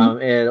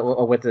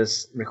 or with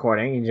this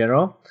recording in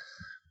general.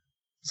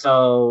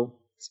 So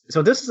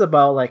this is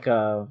about like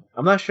I'm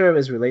not sure if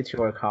it's related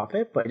to our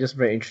topic, but it's just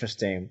very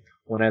interesting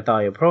when I thought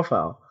of your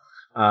profile,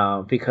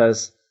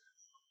 because.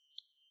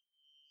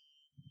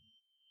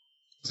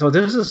 So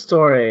there's a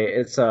story.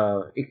 It's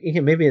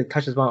maybe it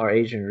touches on our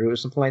Asian root or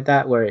something like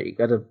that, where you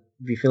gotta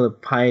be feeling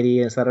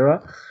piety,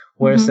 etc.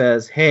 Where it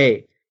says,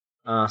 "Hey,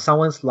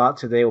 someone's lot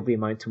today will be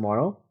mine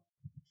tomorrow."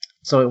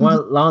 So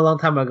one long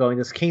time ago in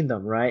this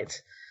kingdom, right?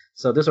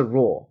 So there's a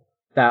rule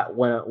that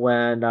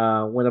when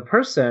a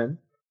person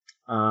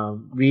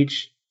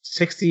reach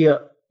 60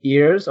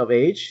 years of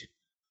age,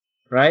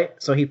 right?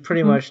 So he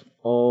pretty much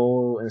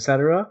old,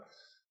 etc.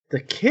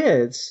 The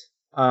kids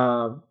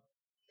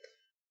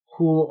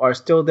who are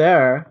still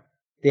there,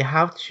 they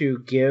have to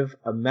give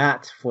a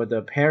mat for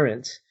the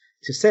parent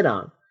to sit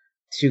on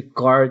to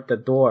guard the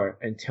door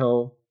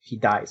until he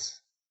dies.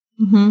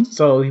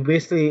 So he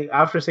basically,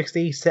 after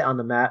 60, he sit on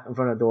the mat in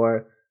front of the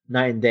door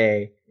night and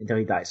day until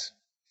he dies.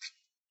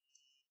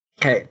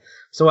 Okay,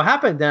 so what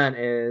happened then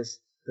is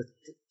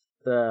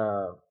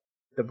the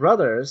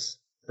brothers,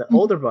 the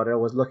older brother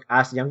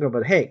asked the younger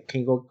brother, "Hey,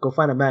 can you go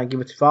find a mat and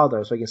give it to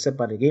father so he can sit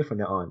by the gate from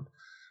now on?"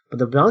 But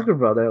the younger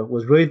brother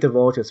was really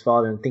devoted to his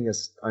father and think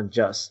it's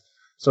unjust.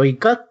 So he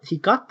got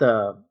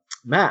the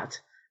mat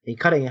and he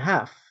cut it in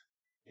half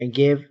and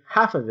gave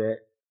half of it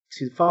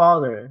to the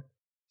father.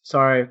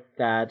 "Sorry,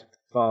 Dad,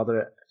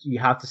 Father, you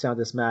have to sit on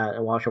this mat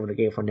and watch over the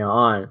gate from now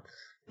on."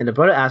 And the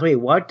brother asked, "Wait,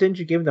 why didn't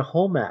you give him the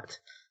whole mat?"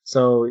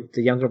 So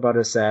the younger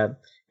brother said,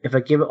 "If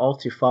I give it all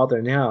to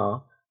father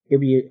now,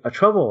 it'll be a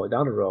trouble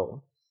down the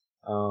road."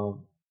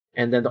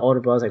 And then the older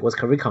brother was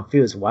really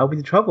confused. Why would be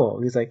the trouble?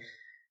 And he's like,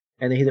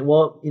 and he said,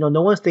 "Well,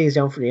 no one stays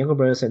young." The younger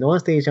brother said, "No one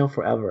stays young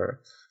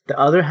forever. The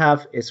other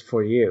half is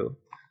for you."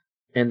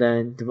 And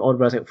then the older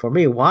brother said, "For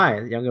me, why?"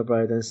 The younger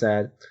brother then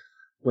said,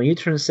 "When you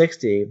turn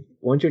 60,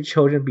 won't your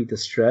children be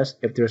distressed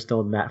if there's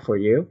no mat for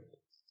you?"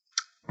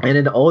 And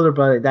then the older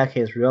brother in that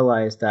case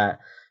realized that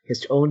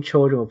his own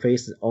children will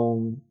face his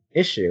own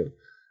issue.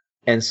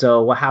 And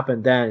so what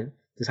happened then,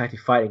 decided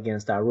to fight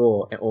against that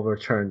rule and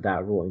overturn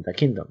that rule in the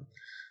kingdom.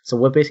 So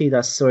what basically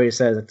that story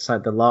says is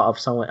that the law of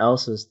someone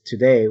else's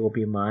today will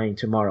be mine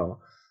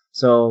tomorrow.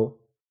 So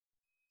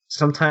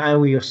sometimes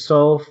we are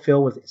so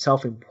filled with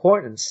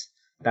self-importance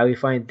that we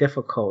find it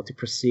difficult to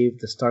perceive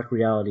the stark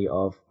reality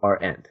of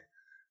our end.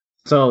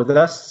 So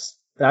that's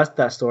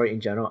that story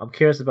in general. I'm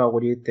curious about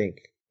what do you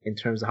think in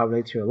terms of how it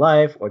relates to your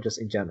life or just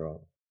in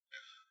general.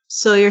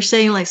 So you're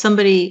saying like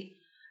somebody,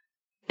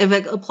 if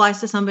it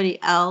applies to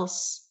somebody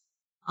else,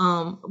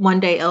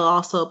 one day it'll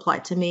also apply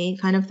to me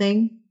kind of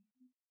thing?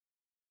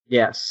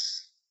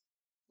 Yes.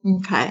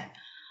 Okay.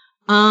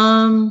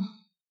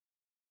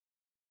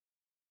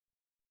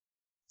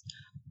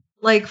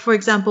 Like, for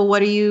example, what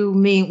do you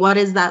mean? What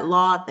is that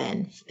law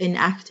then in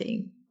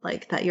acting?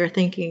 Like that you're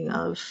thinking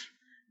of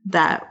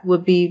that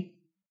would be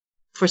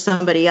for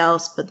somebody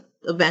else, but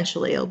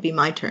eventually it'll be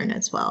my turn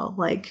as well.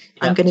 Like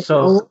I'm Yeah. gonna be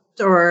old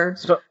or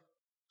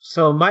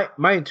So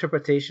my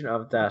interpretation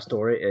of that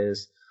story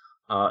is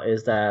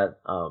that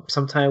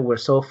sometimes we're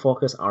so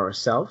focused on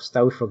ourselves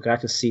that we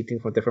forgot to see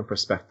things from different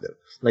perspectives.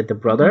 Like the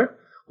brother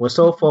was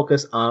so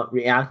focused on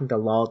reacting to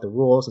the law, the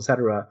rules,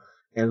 etc.,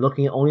 and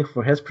looking only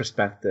from his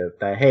perspective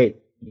that hey,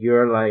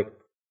 you're like,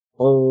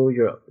 oh,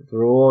 you're the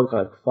rule, you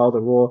gotta follow the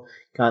rule,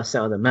 you gotta sit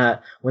on the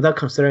mat, without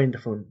considering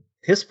from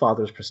his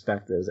father's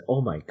perspective. Oh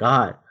my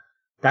God,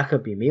 that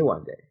could be me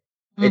one day.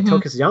 It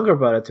took his younger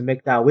brother to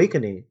make that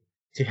awakening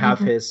to have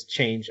his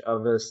change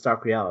of his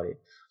stark reality.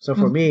 So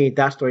for me,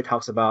 that story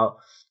talks about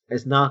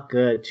it's not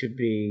good to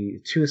be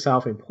too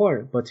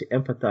self-important, but to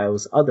empathize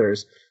with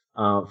others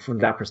from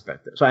that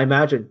perspective. So I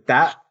imagine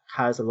that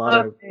has a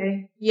lot of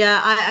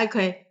yeah,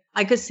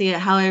 I could see it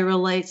how it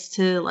relates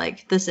to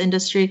like this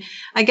industry.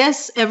 I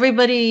guess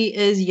everybody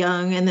is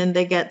young and then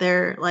they get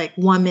their like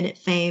 1 minute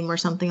fame or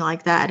something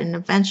like that, and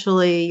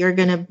eventually you're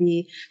gonna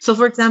be. So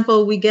for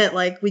example, we get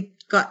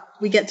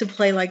to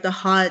play like the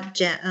hot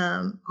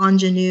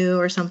ingenue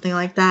or something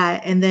like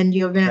that, and then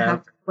you're gonna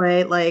have to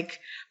play like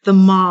the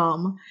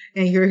mom,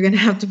 and you're gonna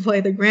have to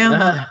play the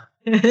grandma,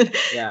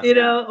 you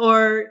know,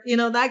 or you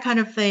know that kind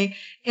of thing.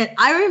 And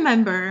I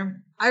remember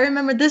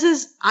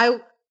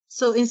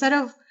so instead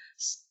of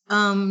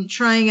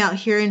trying out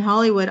here in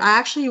Hollywood, I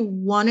actually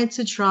wanted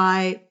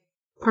to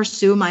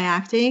pursue my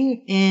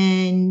acting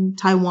in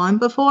Taiwan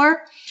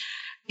before.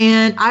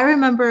 And I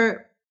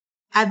remember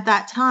at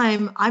that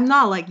time, I'm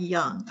not like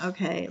young,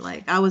 okay?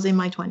 Like I was in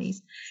my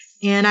 20s.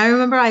 And I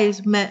remember I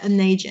met an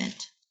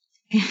agent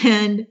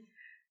and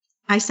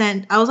I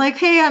was like,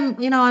 hey,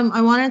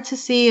 I wanted to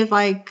see if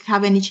I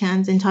have any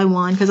chance in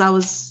Taiwan because I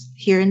was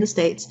here in the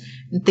States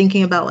and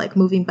thinking about like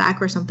moving back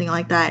or something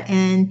like that.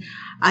 And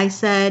I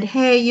said,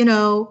 hey, you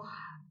know,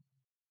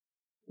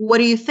 what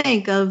do you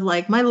think of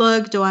like my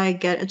look? Do I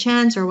get a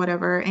chance or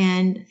whatever?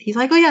 And he's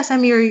like, oh yeah,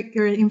 send me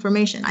your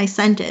information. I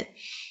sent it.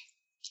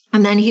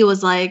 And then he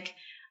was like,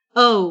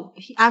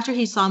 after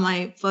he saw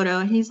my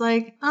photo, he's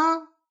like,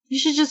 oh, you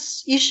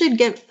should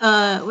get,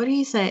 what did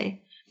he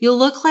say? You'll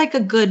look like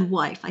a good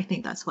wife. I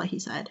think that's what he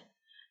said.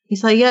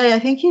 He's like, yeah, I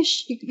think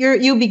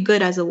you'll be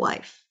good as a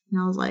wife. And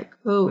I was like,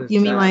 oh,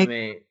 you mean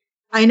like,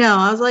 I know.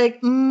 I was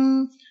like,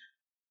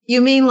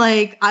 you mean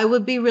like I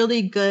would be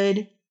really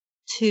good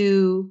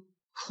to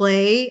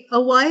play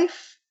a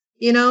wife,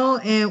 you know,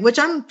 and which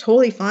I'm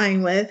totally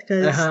fine with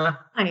because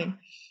fine.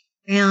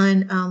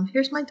 And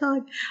here's my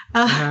dog.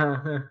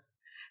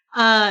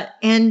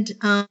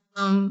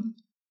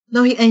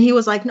 No, he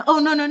was like, oh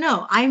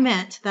no. I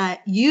meant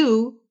that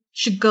you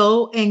should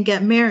go and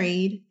get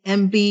married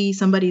and be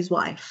somebody's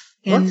wife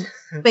and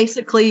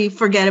basically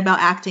forget about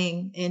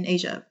acting in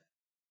Asia.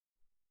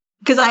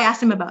 Because I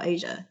asked him about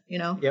Asia, you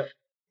know. Yep.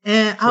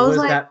 And I was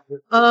like,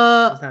 what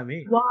does that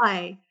mean?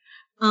 Why?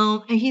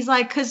 And he's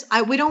like, because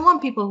we don't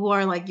want people who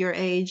are like your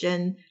age.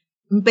 And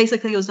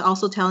basically, he was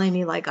also telling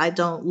me like I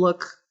don't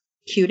look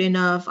cute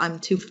enough. I'm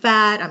too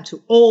fat. I'm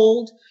too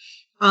old.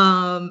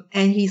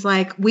 And he's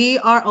like, we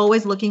are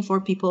always looking for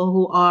people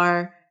who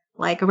are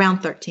like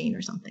around 13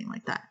 or something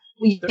like that.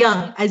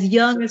 Young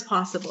as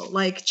possible,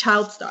 like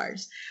child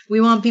stars.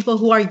 We want people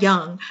who are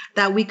young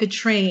that we could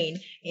train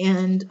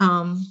and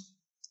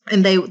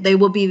they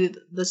will be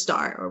the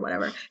star or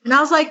whatever. And I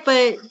was like,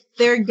 but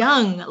they're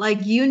young.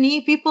 Like you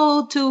need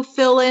people to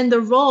fill in the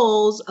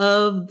roles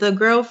of the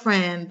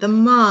girlfriend, the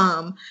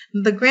mom,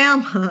 the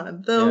grandma,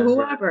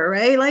 whoever,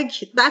 right? Like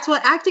that's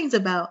what acting's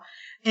about.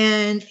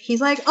 And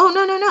he's like, oh,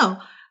 no.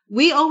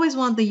 We always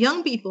want the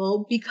young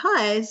people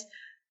because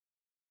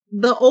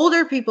the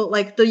older people,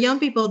 like the young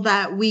people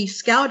that we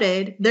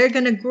scouted, they're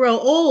going to grow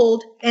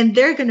old and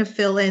they're going to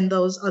fill in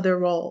those other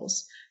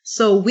roles.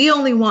 So we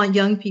only want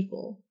young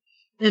people.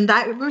 And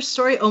that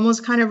story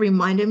almost kind of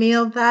reminded me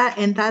of that.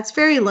 And that's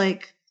very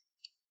like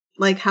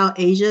how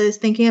Asia is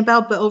thinking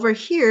about. But over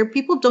here,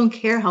 people don't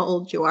care how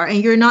old you are.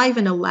 And you're not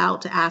even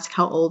allowed to ask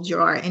how old you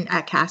are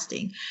at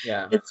casting.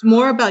 Yeah. It's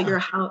more about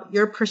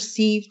your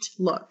perceived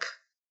look.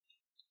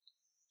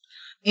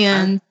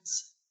 And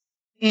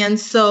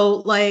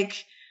so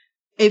like,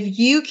 if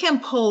you can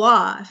pull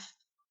off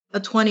a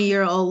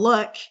 20-year-old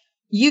look,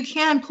 you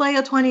can play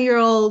a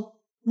 20-year-old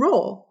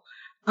role.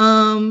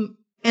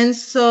 And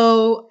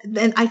so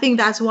then I think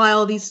that's why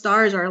all these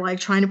stars are like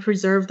trying to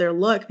preserve their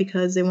look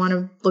because they want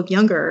to look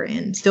younger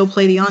and still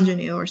play the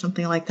ingenue or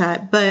something like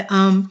that. But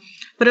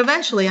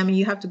eventually, I mean,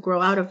 you have to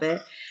grow out of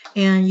it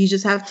and you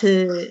just have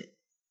to,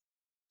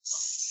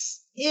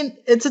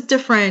 it's a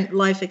different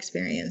life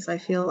experience, I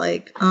feel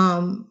like.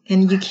 And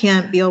you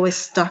can't be always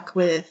stuck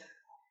with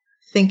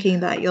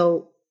thinking that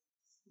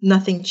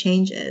nothing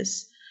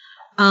changes.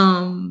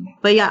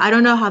 But yeah, I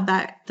don't know how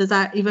does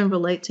that even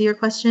relate to your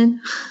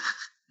question?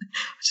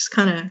 Just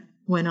kind of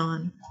went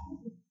on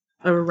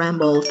a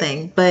ramble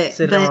thing, but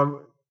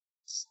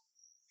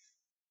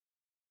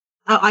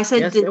I said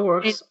yes, it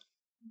works.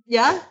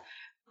 Yeah.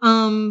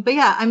 But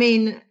yeah, I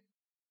mean,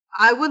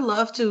 I would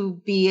love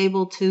to be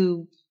able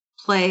to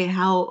play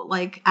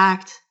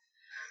act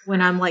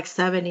when I'm like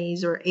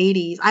 70s or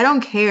 80s. I don't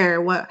care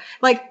what,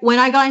 like when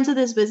I got into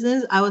this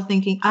business, I was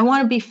thinking I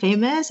want to be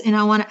famous and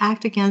I want to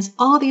act against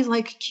all these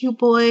like cute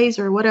boys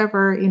or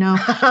whatever, you know.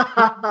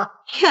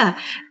 Yeah.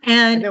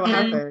 And And, then what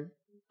and, happened?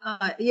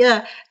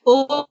 yeah.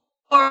 Or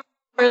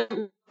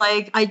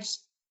like I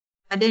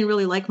didn't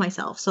really like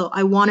myself. So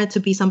I wanted to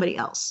be somebody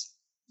else.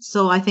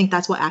 So I think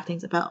that's what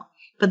acting's about.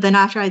 But then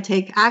after I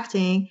take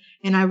acting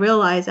and I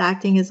realize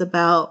acting is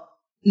about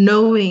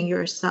knowing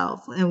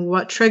yourself and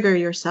what trigger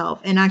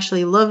yourself and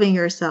actually loving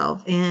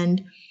yourself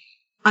and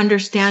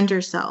understand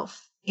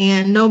yourself.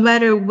 And no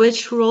matter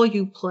which role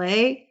you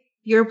play,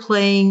 you're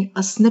playing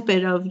a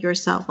snippet of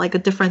yourself, like a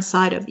different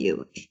side of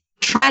you.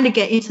 Trying to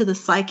get into the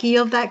psyche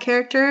of that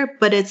character,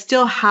 but it's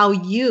still how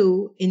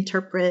you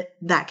interpret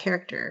that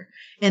character.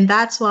 And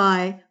that's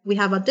why we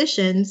have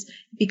auditions,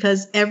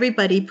 because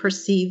everybody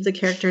perceives the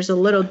characters a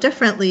little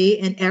differently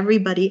and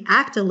everybody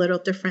act a little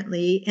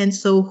differently. And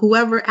so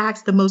whoever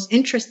acts the most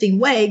interesting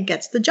way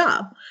gets the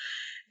job.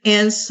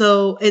 And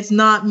so it's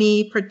not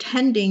me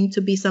pretending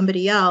to be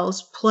somebody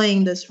else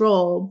playing this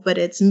role, but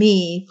it's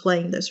me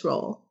playing this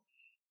role.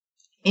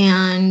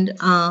 And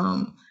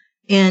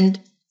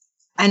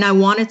I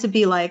wanted to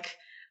be like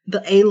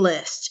the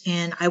A-list,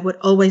 and I would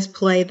always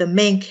play the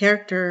main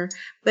character.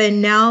 But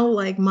now,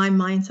 like, my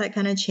mindset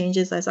kind of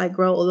changes as I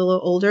grow a little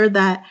older,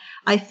 that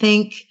I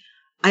think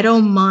I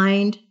don't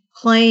mind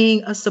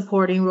playing a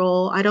supporting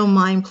role. I don't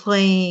mind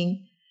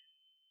playing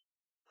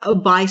a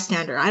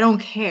bystander. I don't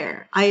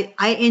care.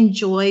 I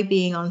enjoy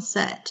being on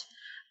set.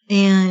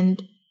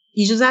 And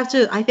you just have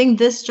to, I think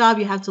this job,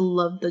 you have to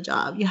love the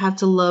job. You have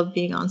to love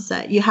being on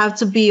set. You have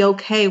to be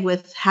okay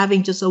with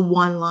having just a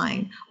one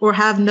line or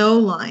have no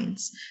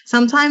lines.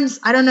 Sometimes,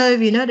 I don't know if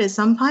you noticed,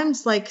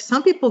 sometimes like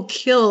some people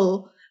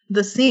kill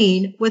the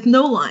scene with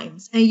no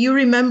lines and you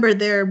remember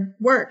their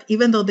work,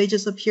 even though they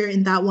just appear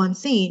in that one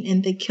scene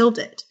and they killed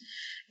it.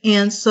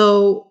 And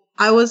so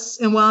when I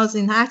was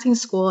in acting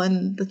school,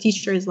 and the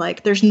teacher is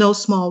like, there's no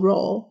small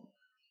role.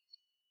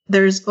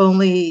 There's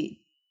only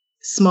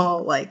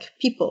small, like,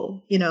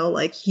 people, you know,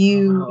 like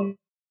you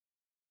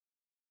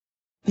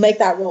make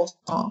that role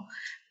small,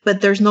 but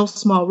there's no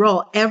small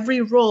role.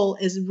 Every role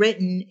is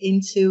written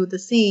into the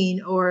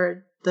scene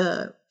or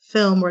the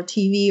film or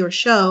TV or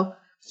show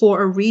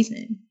for a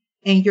reason.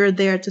 And you're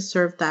there to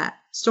serve that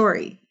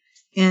story.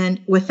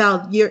 And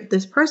without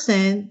this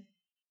person,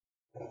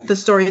 the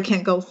story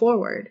can't go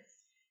forward.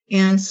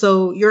 And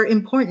so you're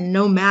important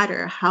no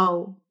matter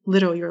how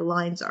little your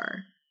lines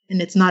are.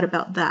 And it's not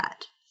about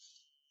that.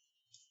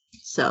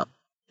 So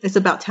it's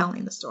about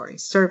telling the story,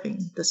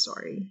 serving the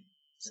story.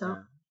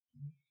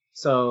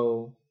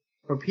 So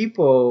for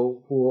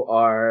people who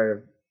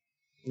are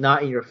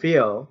not in your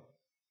field,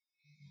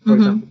 for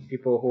example,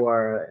 people who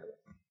are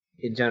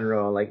in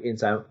general, like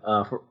inside,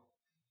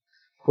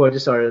 who are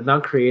just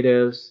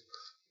non-creatives,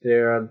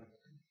 they're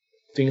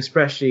doing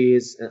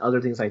spreadsheets and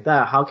other things like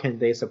that, how can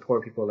they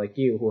support people like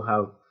you who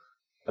have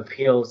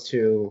appeals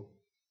to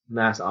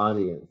mass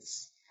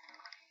audience?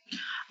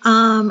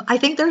 I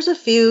think there's a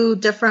few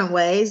different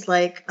ways.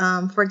 Like,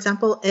 for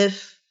example,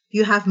 if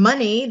you have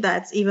money,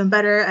 that's even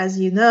better. As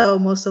you know,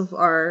 most of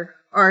our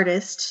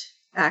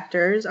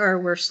actors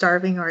we're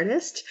starving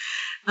artists.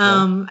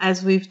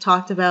 As we've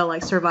talked about,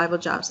 like survival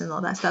jobs and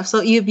all that stuff.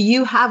 So if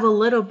you have a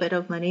little bit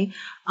of money,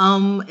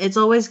 it's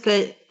always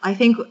good. I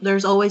think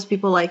there's always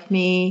people like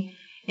me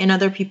and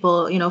other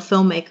people, you know,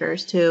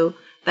 filmmakers too,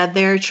 that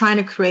they're trying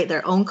to create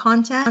their own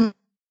content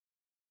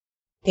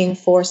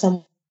for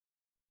some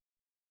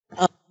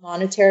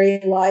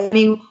monetary wise. I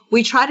mean,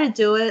 we try to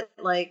do it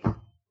like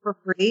for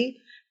free,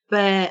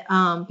 but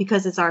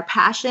because it's our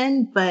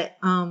passion, but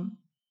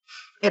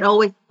it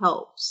always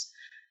helps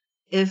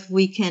if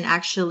we can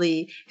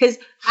actually, because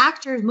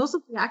most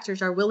of the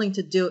actors are willing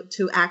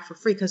to act for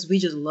free because we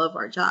just love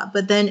our job.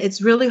 But then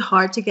it's really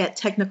hard to get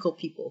technical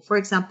people. For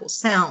example,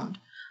 sound,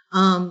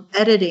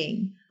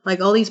 editing,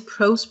 like all these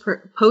post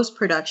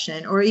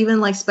production, or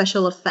even like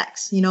special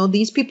effects. You know,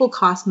 these people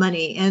cost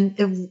money, and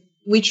if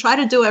we try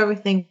to do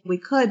everything we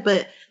could,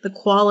 but the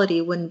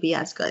quality wouldn't be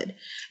as good.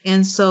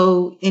 And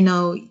so, you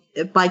know,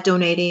 by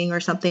donating or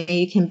something,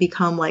 you can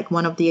become like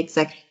one of the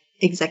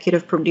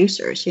executive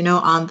producers, you know,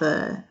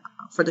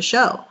 for the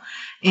show.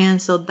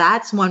 And so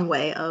that's one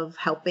way of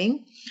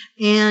helping.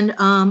 And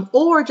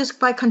or just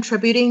by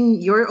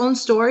contributing your own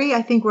story.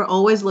 I think we're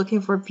always looking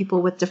for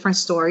people with different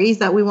stories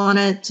that we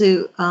wanted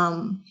to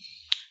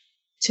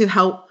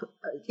help,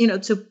 you know,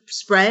 to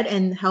spread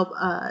and help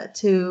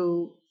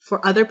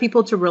for other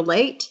people to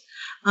relate.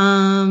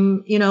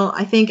 You know,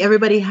 I think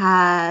everybody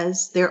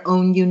has their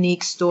own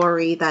unique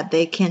story that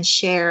they can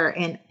share,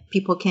 and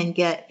people can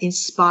get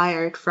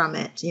inspired from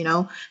it, you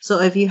know.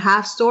 So if you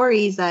have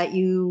stories that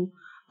you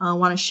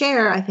want to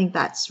share, I think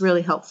that's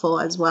really helpful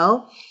as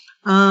well.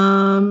 You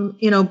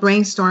know,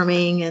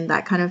 brainstorming and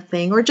that kind of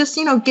thing, or just,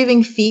 you know,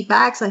 giving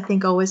feedbacks, I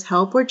think always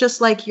help. Or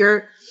just like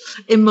your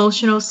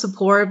emotional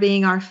support,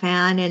 being our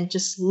fan and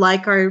just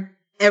like our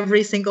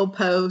every single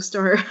post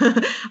or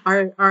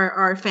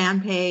our fan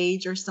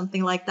page or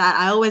something like that.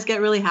 I always get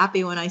really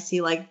happy when I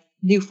see like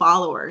new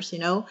followers,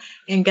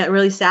 and get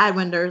really sad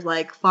when there's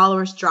like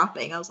followers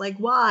dropping. I was like,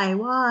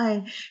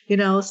 why,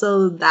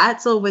 so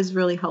that's always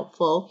really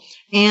helpful.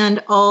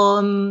 And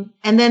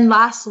then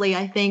lastly,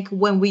 I think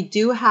when we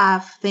do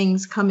have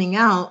things coming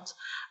out,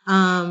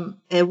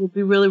 it will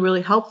be really,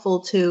 really helpful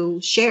to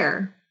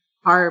share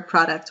our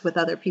product with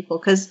other people,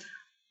 because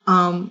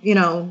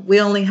we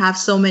only have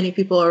so many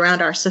people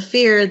around our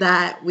sphere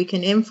that we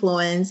can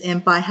influence,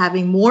 and by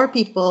having more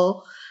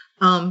people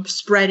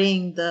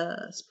spreading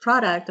the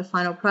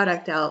final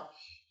product out,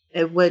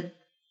 it would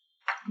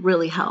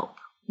really help,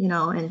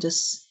 and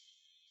just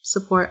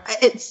support.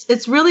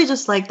 It's really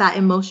just like that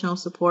emotional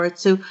support.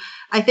 So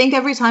I think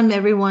every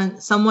time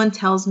someone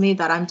tells me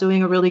that I'm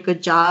doing a really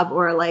good job,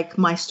 or like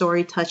my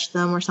story touched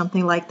them or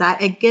something like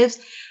that, it gives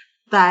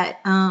that,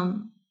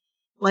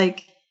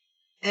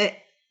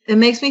 it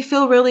makes me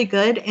feel really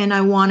good, and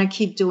I want to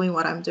keep doing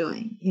what I'm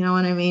doing. You know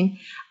what I mean?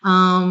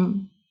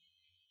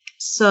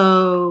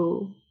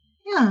 So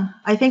yeah,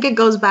 I think it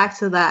goes back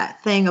to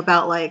that thing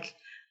about like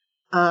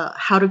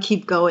how to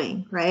keep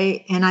going,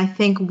 right? And I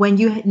think when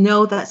you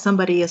know that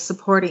somebody is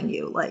supporting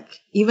you, like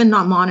even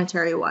not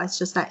monetary wise,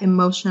 just that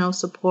emotional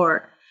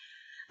support,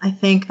 I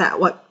think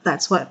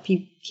that's what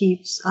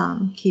keeps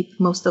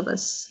most of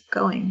us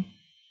going.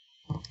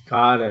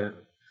 Got it.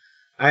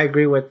 I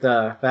agree with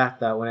the fact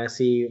that when I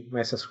see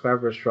my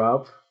subscribers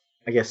drop,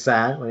 I get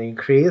sad. When they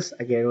increase,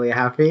 I get really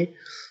happy.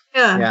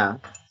 Yeah.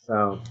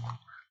 So,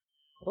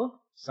 cool.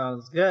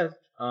 Sounds good.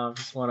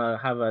 Just want to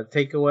have a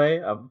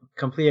takeaway. I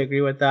completely agree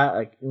with that.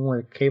 Like, even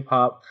with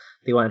K-pop,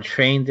 they want to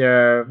train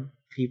their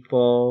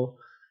people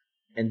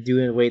and do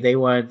it the way they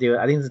want to do it.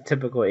 I think it's a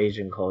typical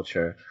Asian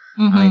culture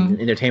in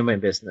the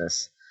entertainment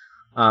business.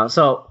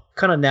 So,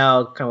 kind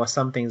of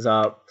sum things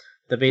up.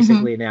 That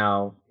basically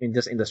now in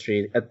this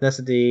industry,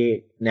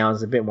 ethnicity now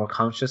is a bit more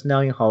conscious now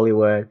in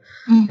Hollywood,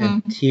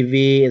 and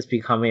TV is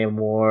becoming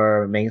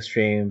more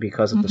mainstream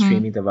because of the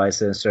streaming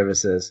devices and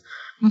services,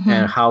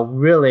 and how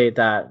really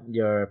that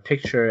your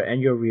picture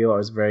and your reel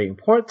is very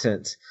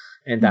important,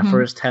 and that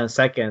first 10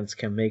 seconds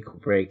can make or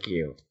break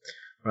you.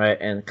 Right,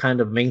 and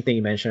kind of main thing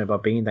you mentioned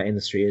about being in that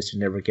industry is to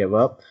never give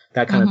up.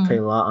 That kind of played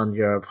a lot on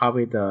your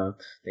probably the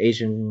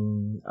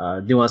Asian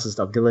nuances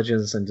of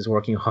diligence and just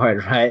working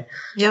hard, right?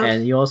 Yep.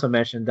 And you also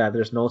mentioned that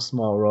there's no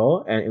small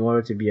role, and in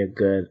order to be a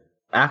good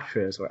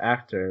actress or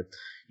actor,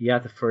 you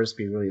have to first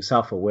be really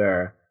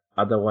self-aware.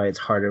 Otherwise, it's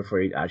harder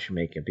for you to actually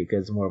make it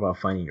because it's more about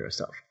finding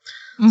yourself.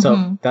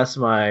 So that's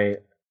my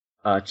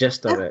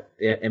gist of it.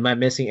 Am I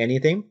missing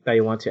anything that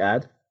you want to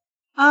add?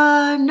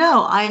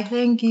 No, I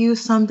think you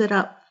summed it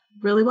up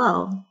really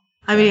well.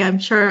 I mean, I'm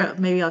sure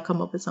maybe I'll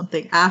come up with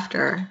something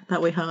after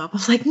that we hung up. I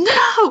was like, no,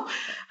 I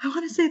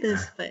want to say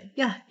this. But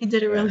yeah, you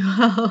did it really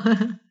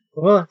well.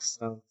 Well,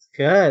 sounds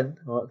good.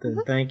 Well, then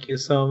thank you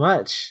so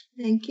much.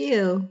 Thank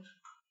you.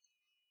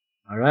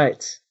 All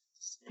right.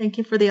 Thank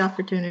you for the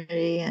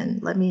opportunity,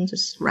 and let me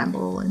just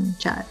ramble and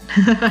chat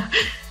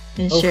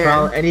and no share.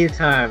 Problem.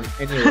 Anytime,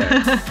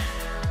 anywhere.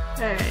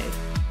 All right.